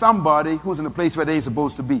means somebody who's in a place where they're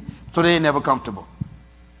supposed to be, so they ain't never comfortable.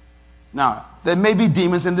 Now, there may be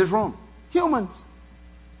demons in this room. Humans.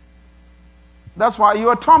 That's why you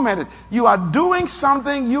are tormented. You are doing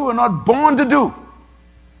something you were not born to do.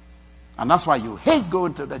 And that's why you hate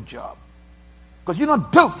going to that job. Because you're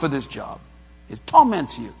not built for this job. It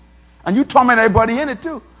torments you. And you torment everybody in it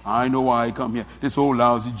too. I know why I come here. This old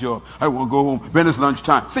lousy job. I want to go home when it's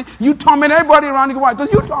lunchtime. See, you torment everybody around you. Why?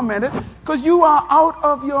 Because you tormented. Because you are out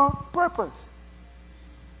of your purpose.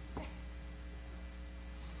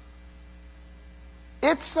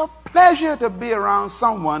 It's a pleasure to be around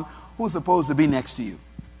someone who's supposed to be next to you.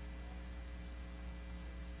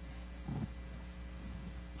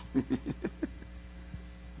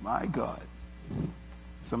 My God.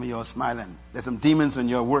 Some of you are smiling. There's some demons in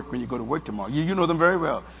your work when you go to work tomorrow. You know them very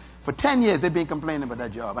well. For 10 years, they've been complaining about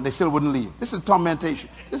that job, and they still wouldn't leave. This is tormentation.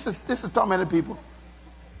 This is tormented people.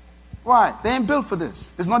 Why? They ain't built for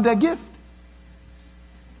this. It's not their gift.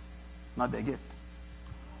 Not their gift.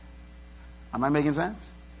 Am I making sense?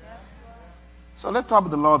 So let's talk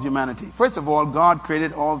about the law of humanity. First of all, God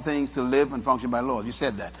created all things to live and function by laws. You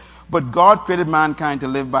said that. But God created mankind to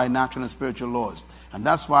live by natural and spiritual laws. And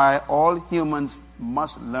that's why all humans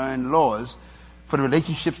must learn laws for the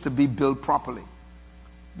relationships to be built properly.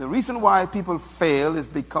 The reason why people fail is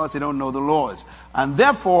because they don't know the laws. And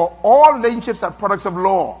therefore, all relationships are products of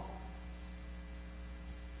law.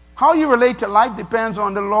 How you relate to life depends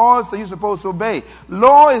on the laws that you're supposed to obey.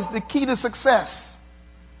 Law is the key to success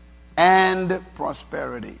and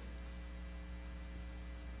prosperity.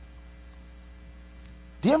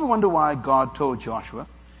 Do you ever wonder why God told Joshua,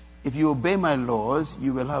 if you obey my laws,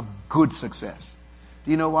 you will have good success?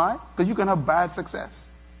 Do you know why? Because you can have bad success.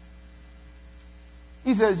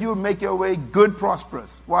 He says you will make your way good,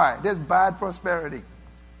 prosperous. Why? There's bad prosperity.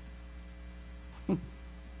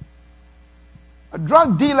 A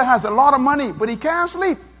drug dealer has a lot of money, but he can't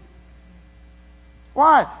sleep.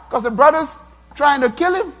 Why? Because the brother's trying to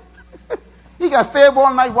kill him. He got to stay up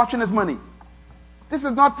all night watching his money. This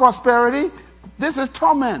is not prosperity. This is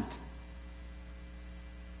torment.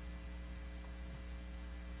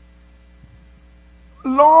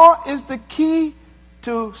 Law is the key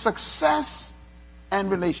to success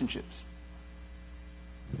and relationships.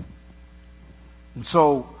 And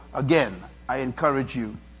so, again, I encourage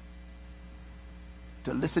you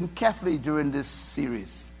to listen carefully during this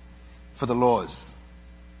series for the laws.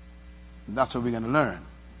 And that's what we're going to learn.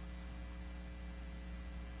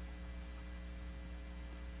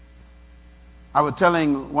 I was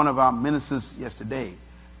telling one of our ministers yesterday,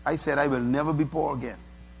 I said, I will never be poor again.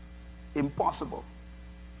 Impossible.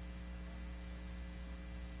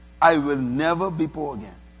 I will never be poor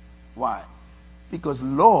again. Why? Because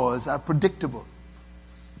laws are predictable.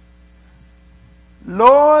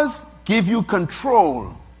 Laws give you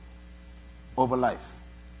control over life.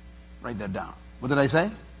 Write that down. What did I say?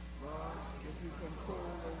 Laws give you control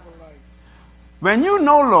over life. When you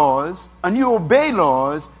know laws and you obey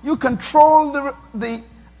laws, you control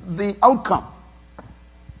the outcome.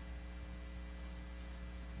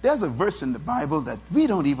 There's a verse in the Bible that we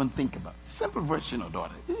don't even think about. Simple verse,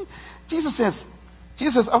 daughter. Jesus says,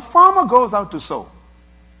 a farmer goes out to sow.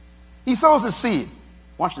 He sows a seed.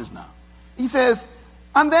 Watch this now. he says,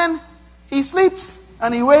 and then he sleeps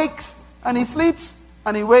and he wakes and he sleeps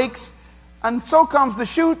and he wakes, and so comes the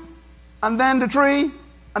shoot and then the tree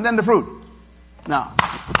and then the fruit. Now,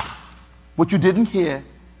 what you didn't hear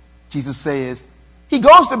Jesus say is, he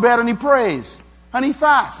goes to bed and he prays and he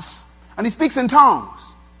fasts and he speaks in tongues.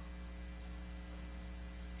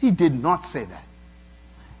 He did not say that.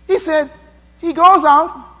 He said he goes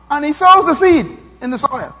out and he sows the seed in the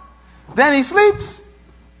soil. Then he sleeps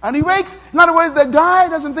and he wakes. In other words, the guy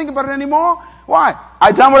doesn't think about it anymore. Why?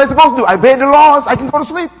 I done what I'm supposed to do. I obeyed the laws. I can go to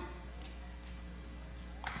sleep.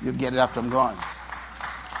 You'll get it after I'm gone.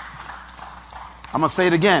 I'm going to say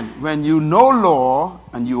it again. When you know law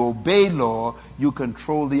and you obey law, you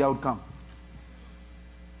control the outcome.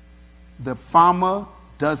 The farmer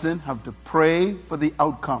doesn't have to pray for the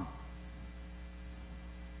outcome.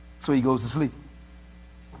 So he goes to sleep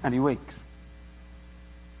and he wakes.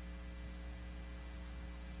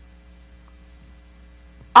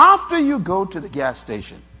 After you go to the gas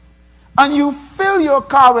station and you fill your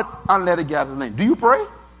car with unleaded gasoline, do you pray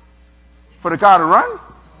for the car to run?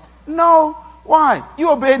 No. Why?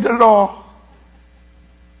 You obeyed the law.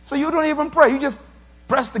 So you don't even pray. You just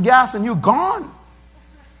press the gas and you're gone.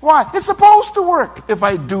 Why? It's supposed to work if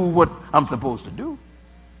I do what I'm supposed to do.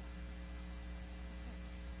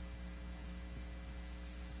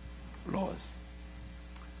 Laws.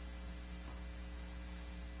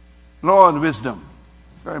 Law and wisdom.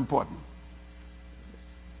 It's very important.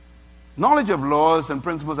 Knowledge of laws and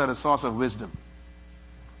principles are the source of wisdom.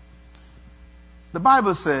 The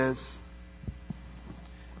Bible says,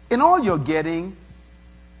 in all you're getting,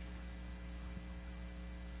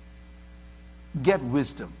 get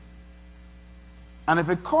wisdom. And if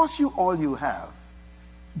it costs you all you have,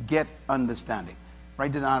 get understanding.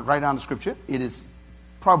 Write down the scripture. It is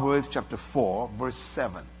Proverbs chapter 4, verse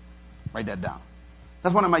 7. Write that down.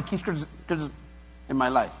 That's one of my key scriptures in my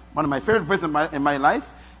life. One of my favorite verses in my life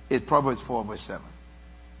is Proverbs 4, verse 7.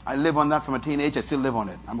 I live on that from a teenage. I still live on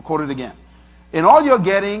it. I'm going to quote it again. In all you're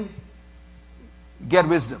getting, get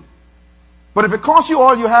wisdom. But if it costs you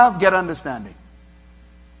all you have, get understanding.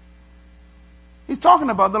 He's talking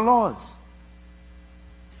about the laws.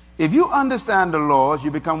 If you understand the laws,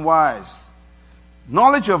 you become wise.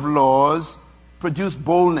 Knowledge of laws produce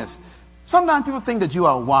boldness. Sometimes people think that you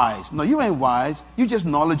are wise. No, you ain't wise. You're just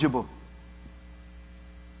knowledgeable.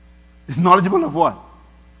 It's knowledgeable of what?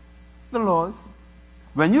 The laws.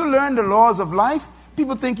 When you learn the laws of life,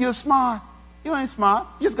 people think you're smart. You ain't smart.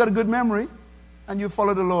 You just got a good memory and you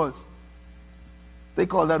follow the laws. They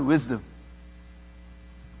call that wisdom.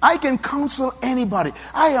 I can counsel anybody.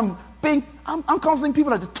 I'm counseling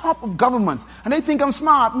people at the top of governments and they think I'm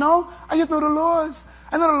smart. No, I just know the laws.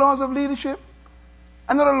 I know the laws of leadership.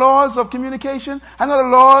 I know the laws of communication. I know the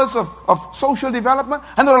laws of social development.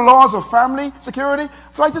 I know the laws of family security.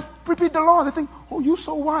 So I just repeat the laws. They think, oh, you're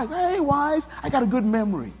so wise. I ain't wise. I got a good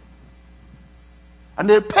memory. And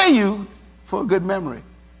they'll pay you for a good memory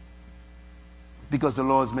because the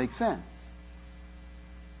laws make sense.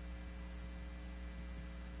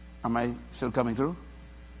 Am I still coming through?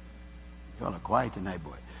 Y'all are quiet tonight,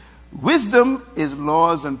 boy. Wisdom is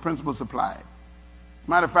laws and principles applied.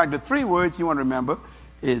 Matter of fact, the three words you want to remember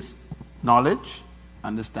is knowledge,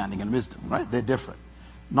 understanding, and wisdom, right? They're different.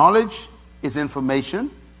 Knowledge is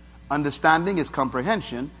information, understanding is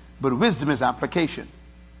comprehension, but wisdom is application.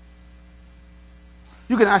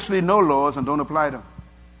 You can actually know laws and don't apply them.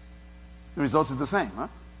 The result is the same, huh?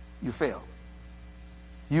 You fail.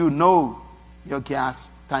 You know your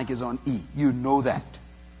gas tank is on E. You know that.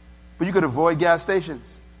 But you could avoid gas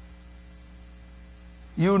stations.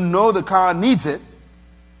 You know the car needs it,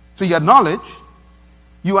 so you got knowledge.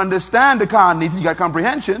 You understand the car needs it, you got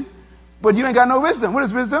comprehension, but you ain't got no wisdom. What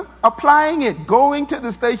is wisdom? Applying it, going to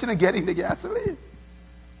the station and getting the gasoline.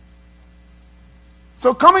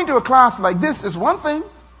 So coming to a class like this is one thing.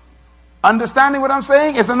 Understanding what I'm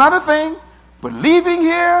saying is another thing. But leaving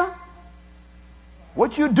here,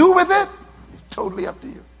 what you do with it is totally up to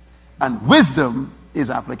you. And wisdom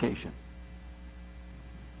is application.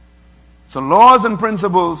 So laws and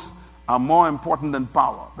principles are more important than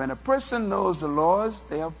power. When a person knows the laws,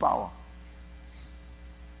 they have power.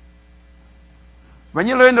 When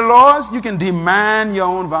you learn the laws, you can demand your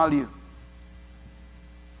own value.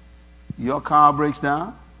 Your car breaks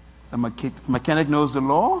down, the mechanic knows the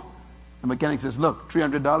law, the mechanic says, look,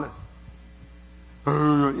 $300.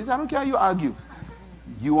 I don't care how you argue.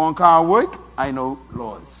 You want car work? I know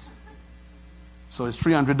laws. So it's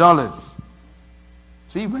 $300.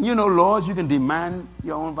 See, when you know laws, you can demand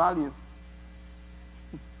your own value.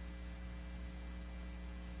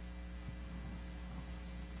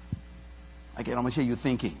 Okay, I'm going to hear you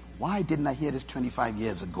thinking, Why didn't I hear this 25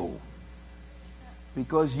 years ago?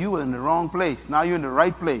 Because you were in the wrong place. Now you're in the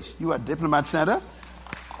right place. You are at Diplomat Center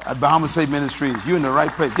at Bahamas Faith Ministries. You're in the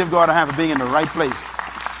right place. Give God a hand for being in the right place.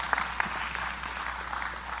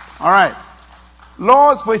 All right.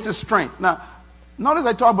 Laws versus strength. Now, notice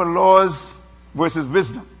I talk about laws versus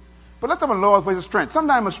wisdom. But let's talk about laws versus strength.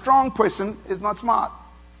 Sometimes a strong person is not smart.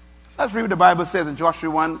 Let's read what the Bible says in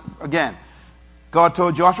Joshua 1 again. God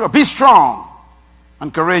told Joshua, be strong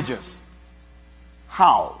and courageous.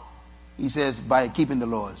 How? He says, by keeping the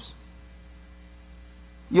laws.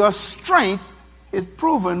 Your strength is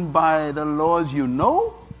proven by the laws you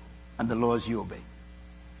know and the laws you obey.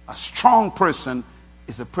 A strong person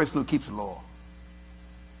is a person who keeps the law.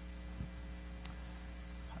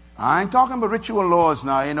 I ain't talking about ritual laws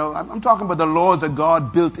now, I'm talking about the laws that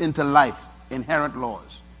God built into life, inherent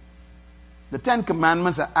laws. The 10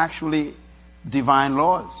 Commandments are actually divine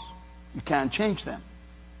laws. You can't change them.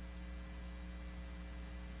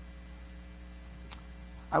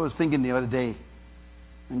 I was thinking the other day,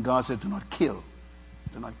 and God said, do not kill.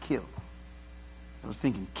 Do not kill. I was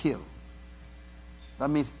thinking, kill. That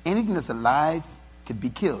means anything that's alive can be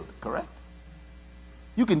killed, correct?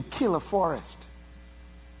 You can kill a forest.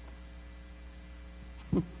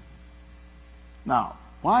 Now,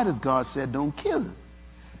 why does God say don't kill?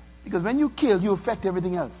 Because when you kill, you affect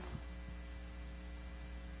everything else.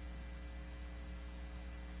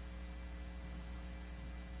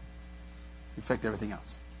 You affect everything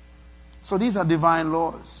else. So these are divine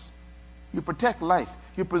laws. You protect life.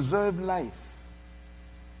 You preserve life.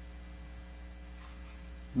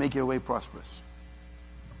 Make your way prosperous.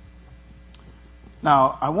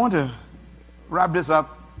 Now, I want to wrap this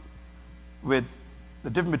up with the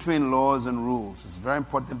difference between laws and rules. It's very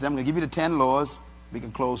important. I'm going to give you the 10 laws. We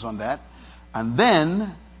can close on that. And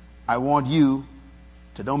then I want you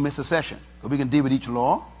to don't miss a session. But we can deal with each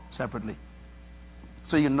law separately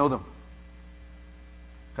so you can know them.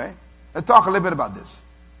 Okay? Let's talk a little bit about this.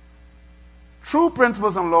 True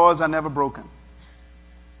principles and laws are never broken.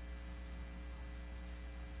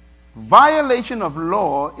 Violation of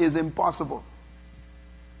law is impossible.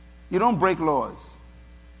 You don't break laws.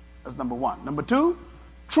 That's number one. Number two,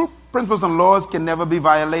 true principles and laws can never be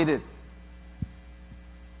violated.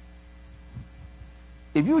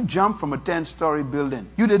 If you jump from a 10-story building,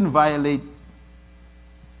 you didn't violate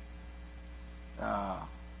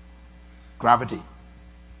gravity.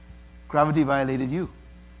 Gravity violated you.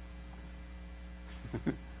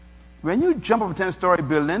 When you jump from a 10-story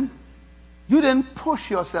building, you didn't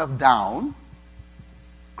push yourself down.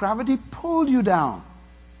 Gravity pulled you down.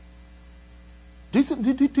 Do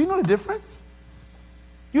you know the difference?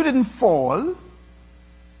 You didn't fall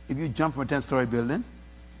if you jumped from a 10-story building.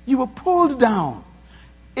 You were pulled down.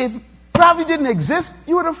 If gravity didn't exist,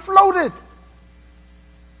 you would have floated.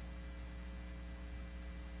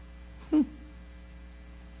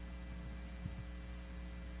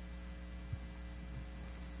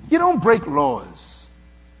 You don't break laws.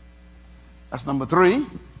 That's number three.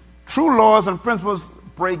 True laws and principles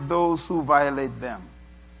break those who violate them.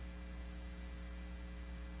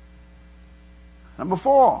 Number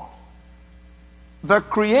four, the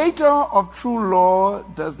creator of true law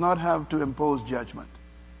does not have to impose judgment.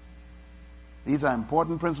 These are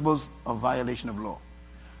important principles of violation of law.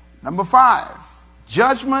 Number five,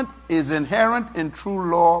 judgment is inherent in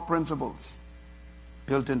true law principles,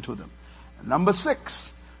 built into them. Number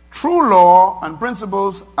six, true law and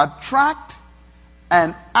principles attract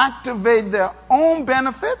and activate their own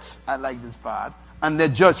benefits. I like this part. And their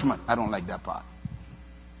judgment. I don't like that part.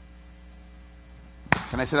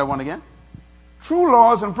 Can I say that one again? True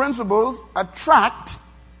laws and principles attract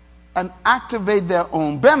and activate their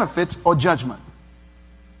own benefits or judgment.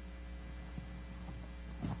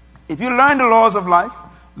 If you learn the laws of life,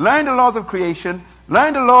 learn the laws of creation,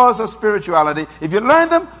 learn the laws of spirituality, if you learn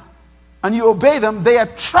them and you obey them, they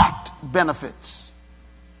attract benefits.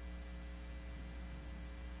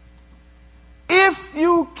 If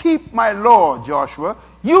you keep my law, Joshua,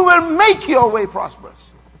 you will make your way prosperous.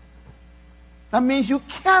 That means you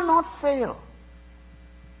cannot fail.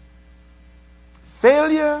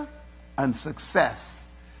 Failure and success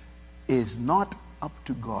is not up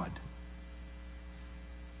to God.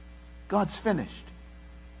 God's finished.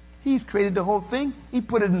 He's created the whole thing. He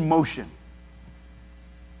put it in motion.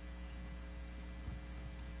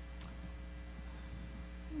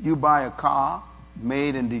 You buy a car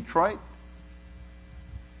made in Detroit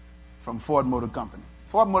from Ford Motor Company.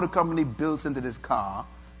 Ford Motor Company builds into this car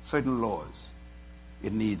certain laws.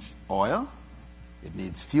 It needs oil. It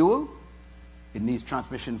needs fuel. It needs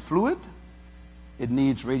transmission fluid. It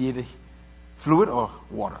needs radiator fluid or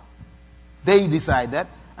water. They decide that,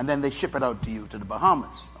 and then they ship it out to you to the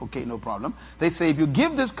Bahamas. Okay, no problem. They say if you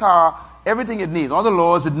give this car everything it needs, all the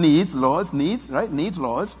laws it needs, right? Needs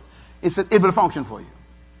laws, it will function for you.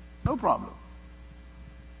 No problem.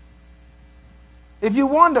 If you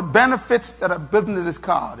want the benefits that are built into this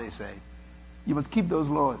car, they say, you must keep those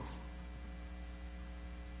laws.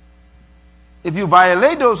 If you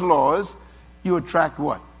violate those laws, you attract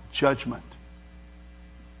what? Judgment.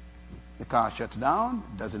 The car shuts down,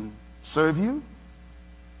 doesn't serve you,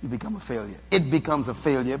 you become a failure. It becomes a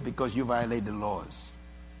failure because you violate the laws.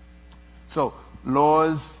 So,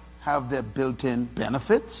 laws have their built-in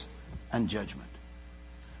benefits and judgment.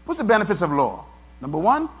 What's the benefits of law? Number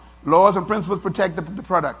one, laws and principles protect the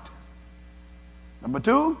product. Number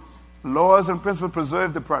two, laws and principles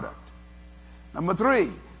preserve the product. Number three,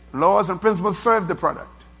 laws and principles serve the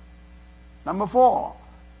product. Number four,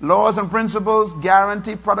 laws and principles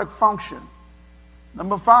guarantee product function.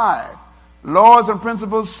 Number five, laws and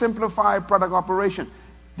principles simplify product operation.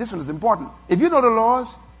 This one is important. If you know the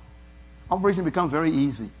laws, operation becomes very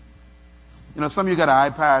easy. You know, some of you got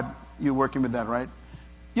an iPad, you're working with that, right?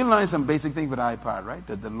 You learn some basic things with iPad, right?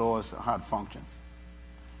 That the laws, how it functions.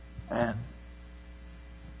 And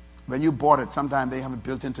when you bought it, sometimes they have it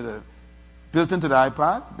built into the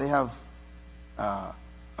iPad. They have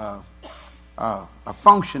a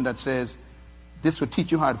function that says this will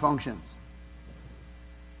teach you how it functions.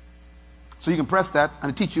 So you can press that and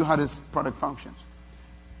it teach you how this product functions.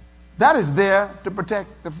 That is there to protect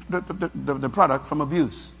the product from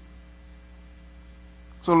abuse.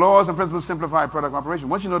 So laws and principles simplify product operation.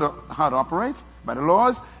 Once you know how it operates by the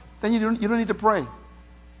laws, then you don't need to pray.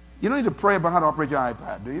 You don't need to pray about how to operate your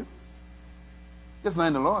iPad, do you? Just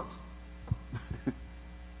learn the laws.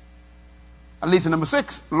 At least in number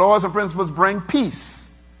 6, laws and principles bring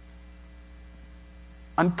peace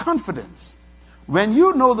and confidence. When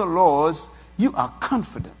you know the laws, you are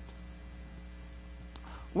confident.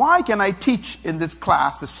 Why can I teach in this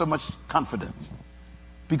class with so much confidence?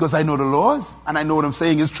 Because I know the laws, and I know what I'm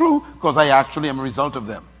saying is true, because I actually am a result of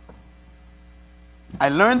them. I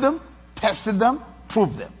learned them, tested them,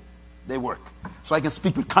 proved them. They work. So I can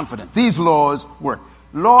speak with confidence. These laws work.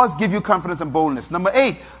 Laws give you confidence and boldness. Number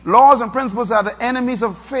 8, laws and principles are the enemies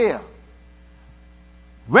of fear.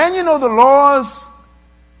 When you know the laws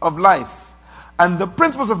of life and the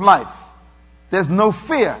principles of life, there's no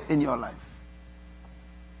fear in your life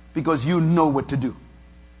because you know what to do.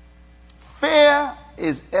 Fear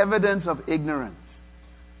is evidence of ignorance.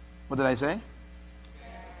 What did I say?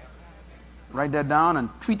 Write that down and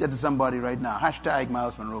tweet that to somebody right now. Hashtag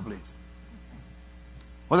Myles Munroe, please.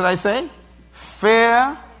 What did I say?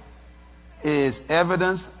 Fear is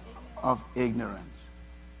evidence of ignorance.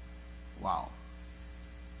 Wow.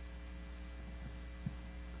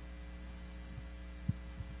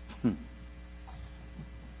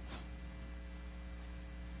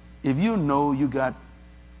 If you know you got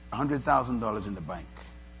 $100,000 in the bank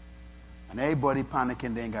and everybody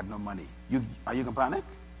panicking, they ain't got no money, are you going to panic?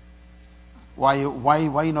 Why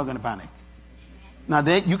you not going to panic? Now,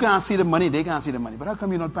 you can't see the money, they can't see the money. But how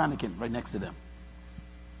come you're not panicking right next to them?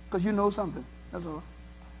 Because you know something. That's all.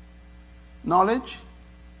 Knowledge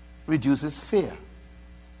reduces fear.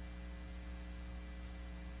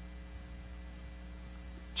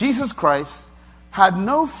 Jesus Christ had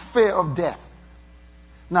no fear of death.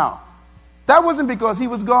 Now, that wasn't because he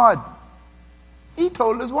was God. He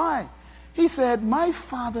told us why. He said, my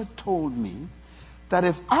Father told me that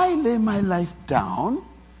if I lay my life down,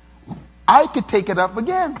 I could take it up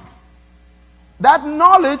again. That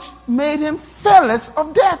knowledge made him fearless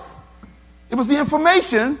of death. It was the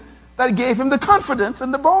information that gave him the confidence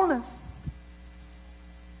and the boldness.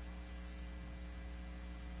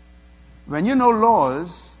 When you know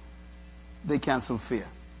laws, they cancel fear.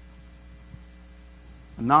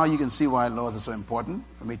 And now you can see why laws are so important.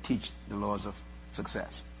 Let me teach the laws of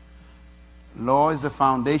success. Law is the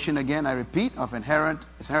foundation, again, I repeat, of inherent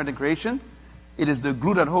in creation. It is the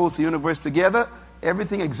glue that holds the universe together.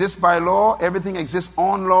 Everything exists by law. Everything exists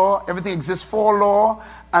on law. Everything exists for law.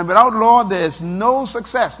 And without law, there's no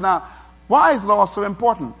success. Now, why is law so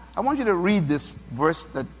important? I want you to read this verse.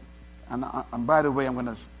 And by the way, I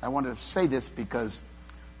want to say this because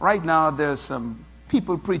right now there's some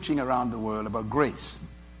people preaching around the world about grace.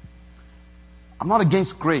 I'm not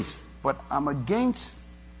against grace, but I'm against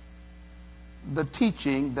the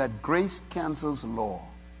teaching that grace cancels law.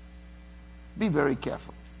 Be very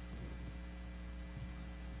careful.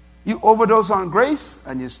 You overdose on grace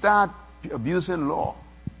and you start abusing law.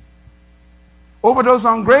 Overdose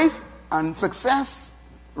on grace and success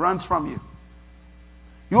runs from you.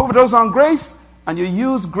 You overdose on grace and you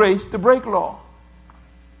use grace to break law.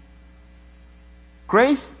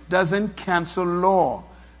 Grace doesn't cancel law.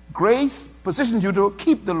 Grace positions you to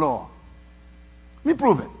keep the law. Let me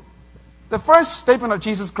prove it. The first statement of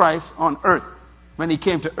Jesus Christ on earth, when he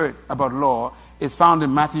came to earth about law, is found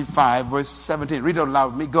in Matthew 5, verse 17. Read it out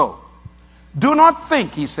loud with me. Go. Do not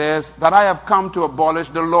think, he says, that I have come to abolish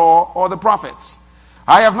the law or the prophets.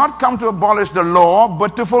 I have not come to abolish the law,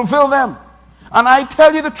 but to fulfill them. And I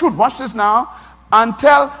tell you the truth. Watch this now.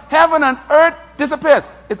 Until heaven and earth disappears.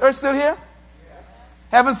 Is earth still here?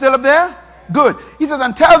 Heaven still up there? Good. He says,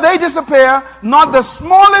 until they disappear, not the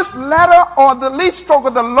smallest letter or the least stroke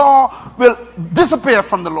of the law will disappear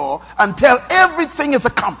from the law until everything is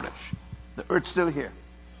accomplished. The earth's still here.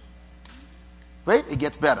 Wait, it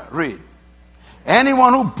gets better. Read.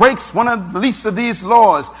 Anyone who breaks one of the least of these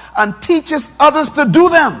laws and teaches others to do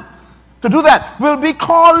that, will be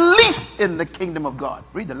called least in the kingdom of God.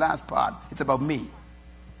 Read the last part. It's about me.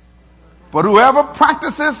 But whoever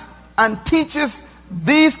practices and teaches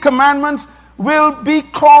these commandments will be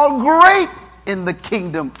called great in the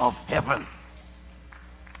kingdom of heaven.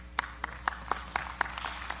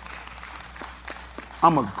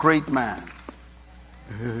 I'm a great man.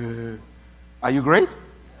 Are you great?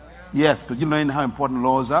 Yes, because you learn how important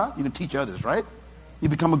laws are. You can teach others, right? You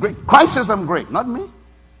become a great. Christ says I'm great, not me.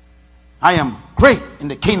 I am great in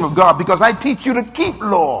the kingdom of God because I teach you to keep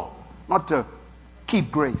law, not to keep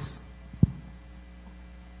grace.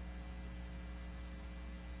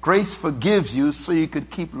 Grace forgives you so you could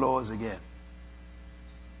keep laws again.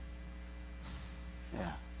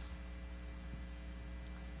 Yeah.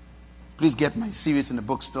 Please get my series in the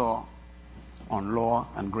bookstore on law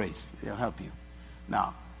and grace. It'll help you.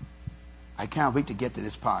 Now, I can't wait to get to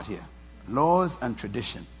this part here. Laws and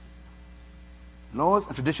tradition. Laws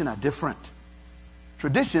and tradition are different.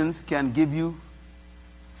 Traditions can give you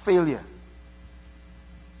failure.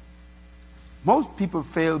 Most people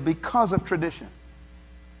fail because of tradition.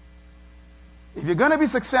 If you're going to be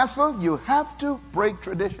successful, you have to break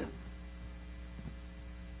tradition.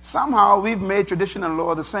 Somehow we've made tradition and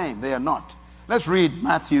law the same. They are not. Let's read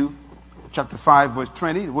Matthew chapter 5, verse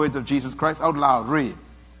 20, the words of Jesus Christ out loud. Read.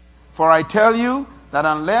 For I tell you that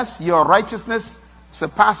unless your righteousness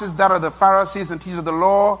surpasses that of the Pharisees and teachers of the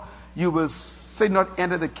law, you will not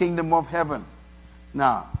enter the kingdom of heaven.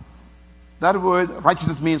 Now, that word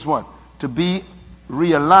righteousness means what? To be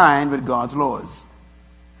realigned with God's laws.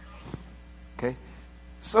 Okay?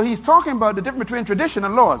 So he's talking about the difference between tradition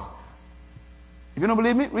and laws. If you don't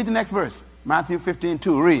believe me, read the next verse. Matthew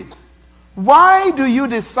 15:2. Read. Why do you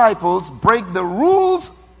disciples break the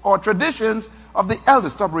rules or traditions of the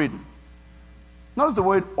elders? Stop reading. Notice the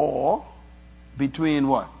word or between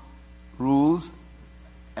what? Rules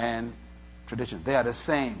and traditions. They are the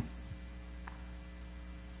same.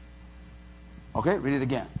 Okay, read it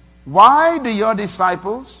again. Why do your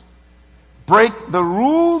disciples break the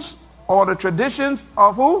rules or the traditions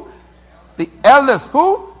of who? The elders.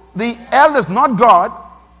 Who? The elders, not God.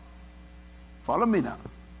 Follow me now.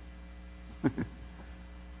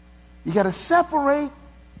 You got to separate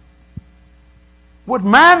what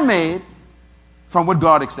man made from what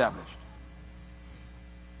God established.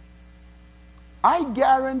 I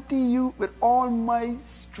guarantee you with all my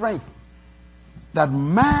strength that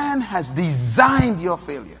man has designed your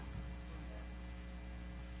failure.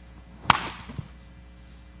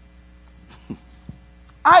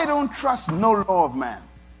 I don't trust no law of man.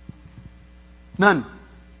 None.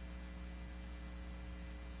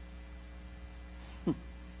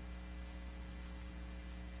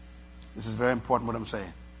 This is very important what I'm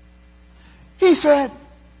saying. He said,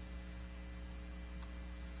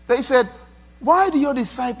 they said, why do your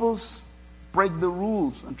disciples break the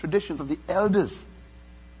rules and traditions of the elders?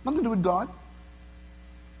 Nothing to do with God.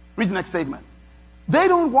 Read the next statement. They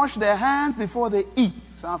don't wash their hands before they eat.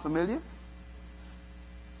 Sound familiar?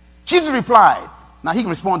 Jesus replied, now he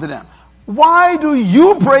can respond to them. Why do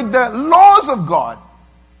you break the laws of God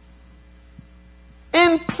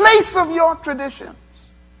in place of your traditions?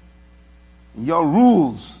 Your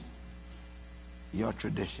rules, your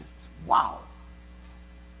traditions. Wow.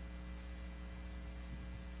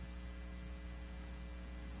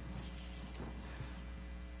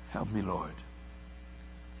 Help me, Lord.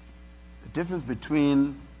 The difference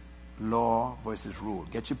between law versus rule.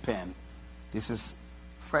 Get your pen. This is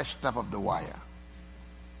fresh stuff off the wire.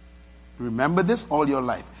 Remember this all your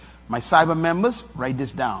life. My cyber members, write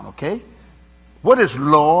this down, okay? What is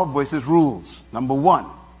law versus rules? Number one,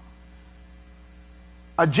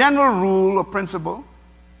 a general rule or principle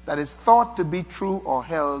that is thought to be true or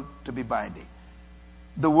held to be binding.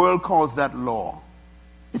 The world calls that law.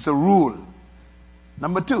 It's a rule.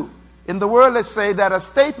 Number two, in the world, let's say that a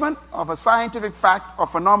statement of a scientific fact or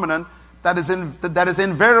phenomenon that is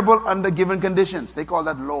invariable under given conditions. They call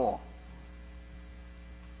that law.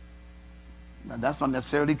 Now, that's not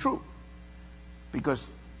necessarily true,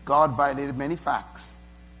 because God violated many facts,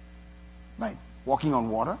 like walking on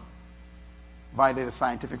water, violated a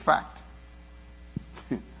scientific fact.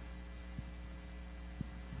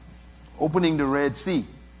 Opening the Red Sea.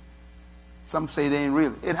 Some say they ain't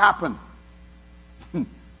real. It happened.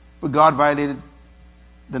 But God violated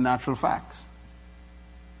the natural facts.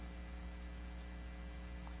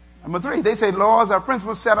 Number 3, they say laws are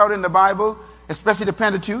principles set out in the Bible, especially the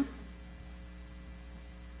Pentateuch,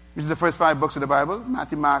 which is the first 5 books of the Bible.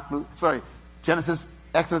 Matthew, Mark, Luke, Genesis,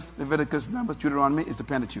 Exodus, Leviticus, Numbers, Deuteronomy is the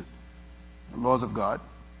Pentateuch, the laws of God.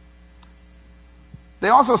 They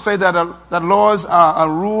also say that laws are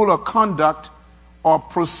a rule or conduct or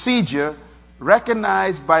procedure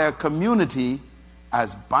recognized by a community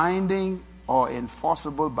as binding or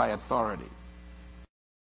enforceable by authority.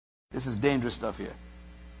 This is dangerous stuff here.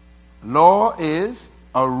 Law is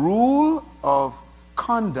a rule of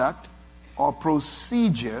conduct or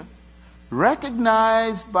procedure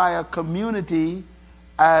recognized by a community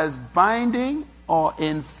as binding or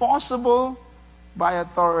enforceable by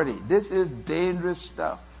authority. This is dangerous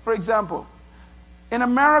stuff. For example, in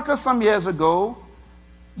America some years ago,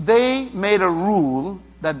 they made a rule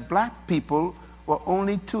that black people were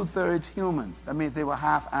only 2/3 humans. That means they were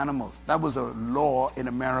half animals. That was a law in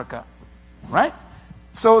America, right?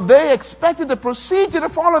 So they expected the procedure to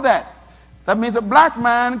follow that. That means a black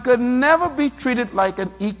man could never be treated like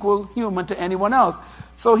an equal human to anyone else.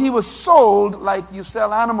 So he was sold like you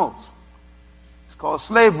sell animals. It's called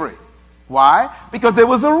slavery. Why? Because there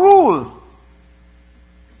was a rule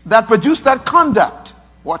that produced that conduct.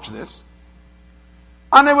 Watch this.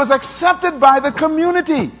 And it was accepted by the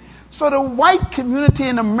community. So the white community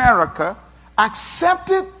in America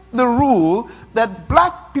accepted the rule that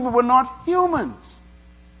black people were not humans.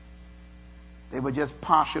 They were just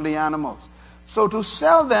partially animals. So to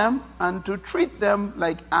sell them and to treat them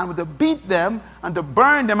like animals, to beat them and to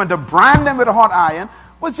burn them and to brand them with a hot iron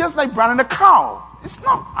was just like branding a cow. It's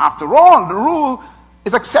not. After all, the rule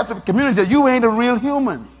is accepted in the community that you ain't a real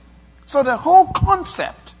human. So the whole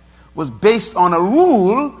concept was based on a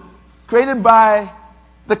rule created by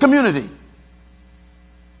the community.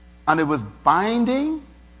 And it was binding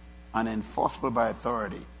and enforceable by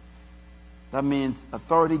authority. That means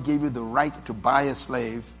authority gave you the right to buy a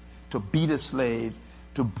slave, to beat a slave,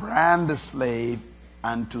 to brand a slave,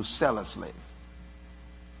 and to sell a slave.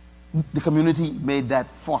 The community made that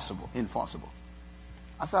enforceable.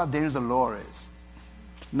 That's how dangerous the law is.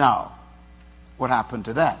 Now, what happened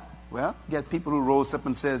to that? Well, you get people who rose up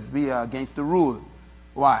and says we are against the rule.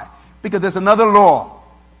 Why? Because there's another law.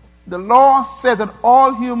 The law says that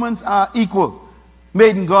all humans are equal,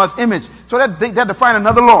 made in God's image. So they had to find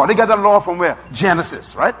another law. They got that law from where?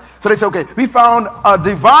 Genesis, right? So they say, okay, we found a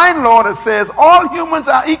divine law that says all humans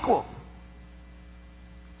are equal.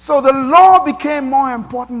 So the law became more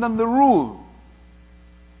important than the rule.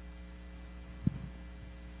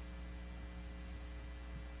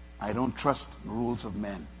 I don't trust the rules of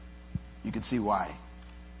men. You can see why.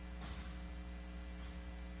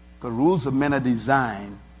 The rules of men are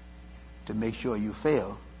designed to make sure you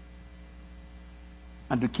fail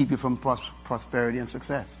and to keep you from prosperity and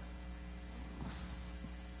success.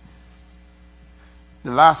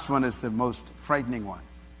 The last one is the most frightening one.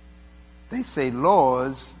 They say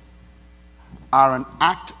laws are an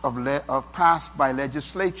act of passed by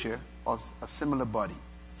legislature or a similar body.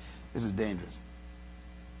 This is dangerous.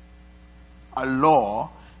 A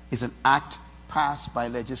law is an act passed by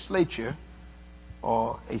legislature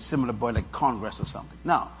or a similar body like Congress or something.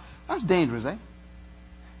 Now, that's dangerous, eh?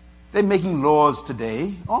 They're making laws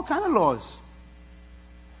today, all kind of laws.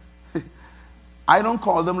 I don't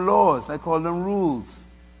call them laws, I call them rules.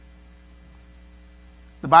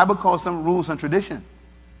 The Bible calls them rules and tradition.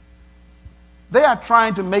 They are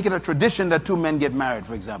trying to make it a tradition that 2 men get married,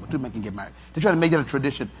 for example. 2 men can get married. They're trying to make it a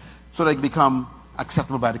tradition so they can become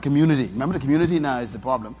acceptable by the community. Remember, the community now is the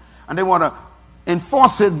problem. And they want to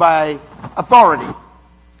enforce it by authority.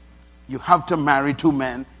 You have to marry 2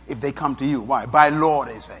 men if they come to you. Why? By law,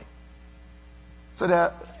 they say. So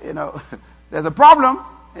there's a problem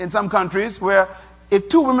in some countries where if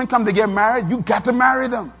 2 women come to get married, you got to marry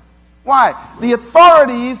them. Why? The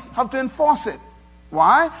authorities have to enforce it.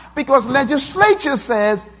 Why? Because legislature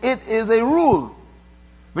says it is a rule,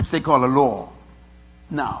 which they call a law.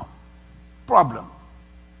 Now, problem.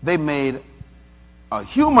 They made a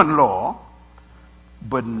human law,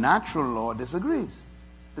 but natural law disagrees.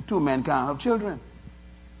 The 2 men can't have children.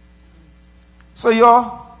 So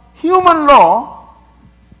your human law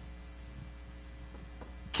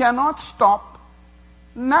cannot stop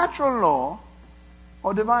natural law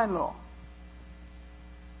or divine law.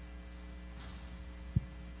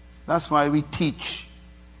 That's why we teach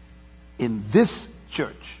in this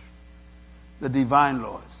church the divine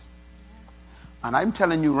laws. And I'm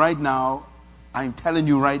telling you right now,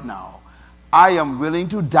 I am willing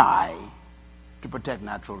to die to protect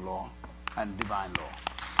natural law and divine law.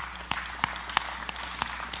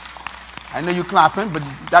 I know you're clapping, but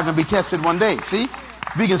that's going to be tested one day. See?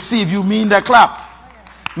 We can see if you mean that clap.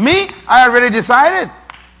 Me, I already decided.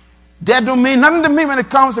 That don't mean nothing to me when it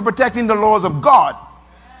comes to protecting the laws of God.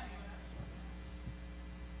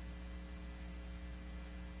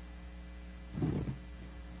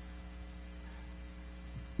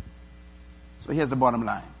 So here's the bottom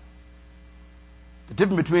line. The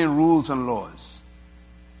difference between rules and laws.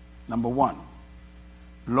 Number one,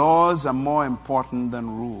 laws are more important than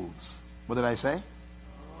rules. What did I say?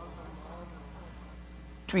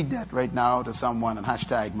 Tweet that right now to someone and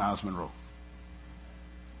hashtag Myles Munroe.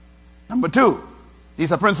 Number two,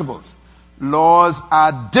 these are principles. Laws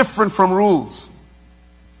are different from rules.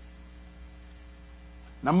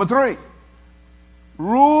 Number three,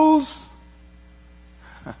 rules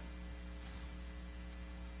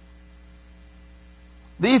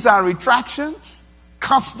these are retractions,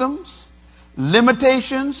 customs,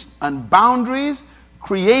 limitations, and boundaries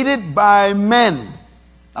created by men.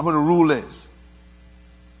 That's what a rule is.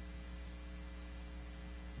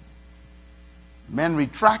 Men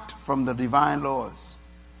retract from the divine laws.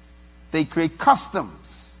 They create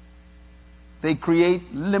customs. They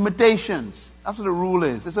create limitations. That's what a rule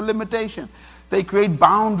is. It's a limitation. They create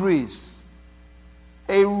boundaries.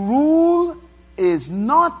 A rule is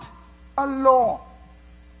not a law.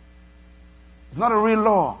 It's not a real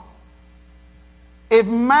law. If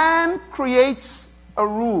man creates a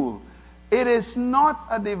rule, it is not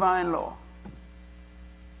a divine law.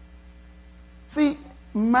 See,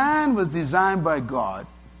 man was designed by God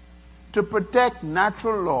to protect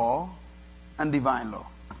natural law and divine law.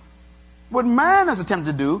 What man has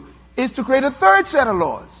attempted to do is to create a third set of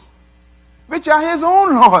laws, which are his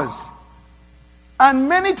own laws. And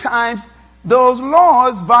many times, those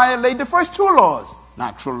laws violate the first two laws,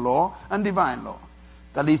 natural law and divine law.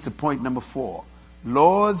 That leads to point number 4.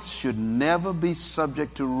 Laws should never be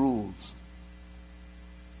subject to rules.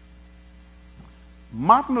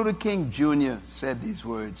 Martin Luther King Jr. said these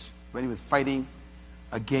words when he was fighting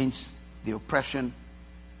against the oppression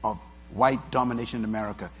of white domination in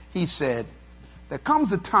America. He said, there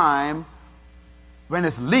comes a time when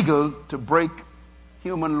it's legal to break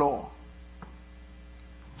human law.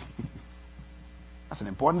 That's an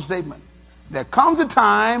important statement. There comes a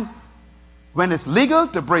time when it's legal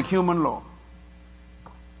to break human law.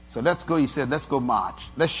 So let's go, he said, let's go march.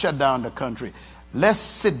 Let's shut down the country. Let's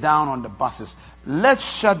sit down on the buses. Let's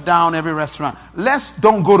shut down every restaurant. Let's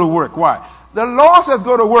don't go to work. Why? The law says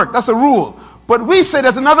go to work. That's a rule. But we say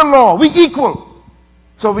there's another law. We equal.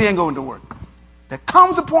 So we ain't going to work. There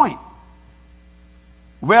comes a point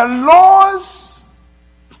where laws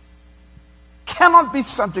cannot be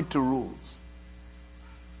subject to rules.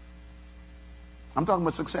 I'm talking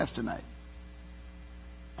about success tonight.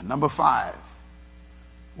 And number 5,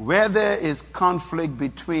 where there is conflict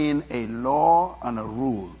between a law and a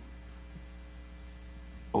rule,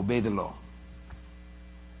 obey the law.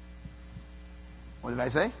 What did I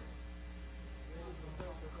say?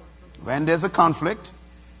 When there's a conflict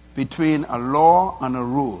between a law and a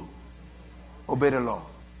rule, obey the law.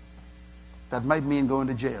 That might mean going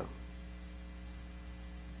to jail.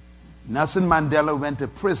 Nelson Mandela went to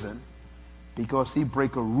prison because he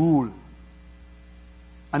broke a rule.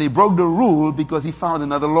 And he broke the rule because he found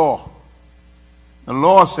another law. The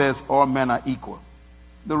law says all men are equal.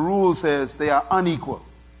 The rule says they are unequal.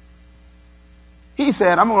 He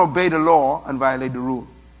said, I'm going to obey the law and violate the rule.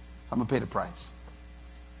 So I'm going to pay the price.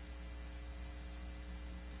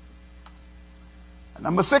 And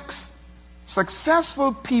number 6,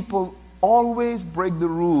 successful people always break the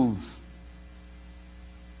rules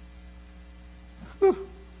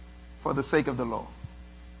for the sake of the law.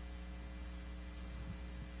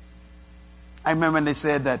 I remember when they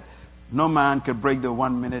said that no man could break the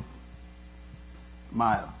 1-minute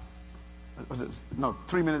mile. No,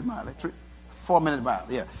 3-minute mile. 4-minute mile.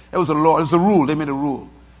 Yeah, it was a law. It was a rule. They made a rule.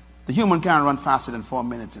 The human can't run faster than 4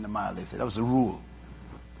 minutes in a mile. They said that was a rule.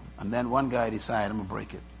 And then one guy decided, I'm gonna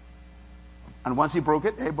break it. And once he broke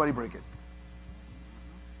it, everybody break it.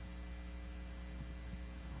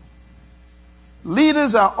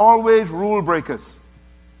 Leaders are always rule breakers.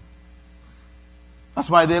 That's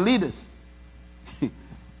why they're leaders.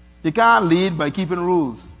 You can't lead by keeping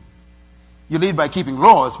rules. You lead by keeping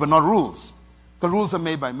laws, but not rules. The rules are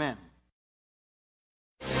made by men.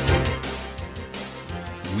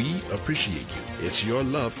 We appreciate you. It's your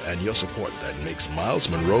love and your support that makes Myles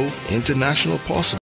Munroe International possible.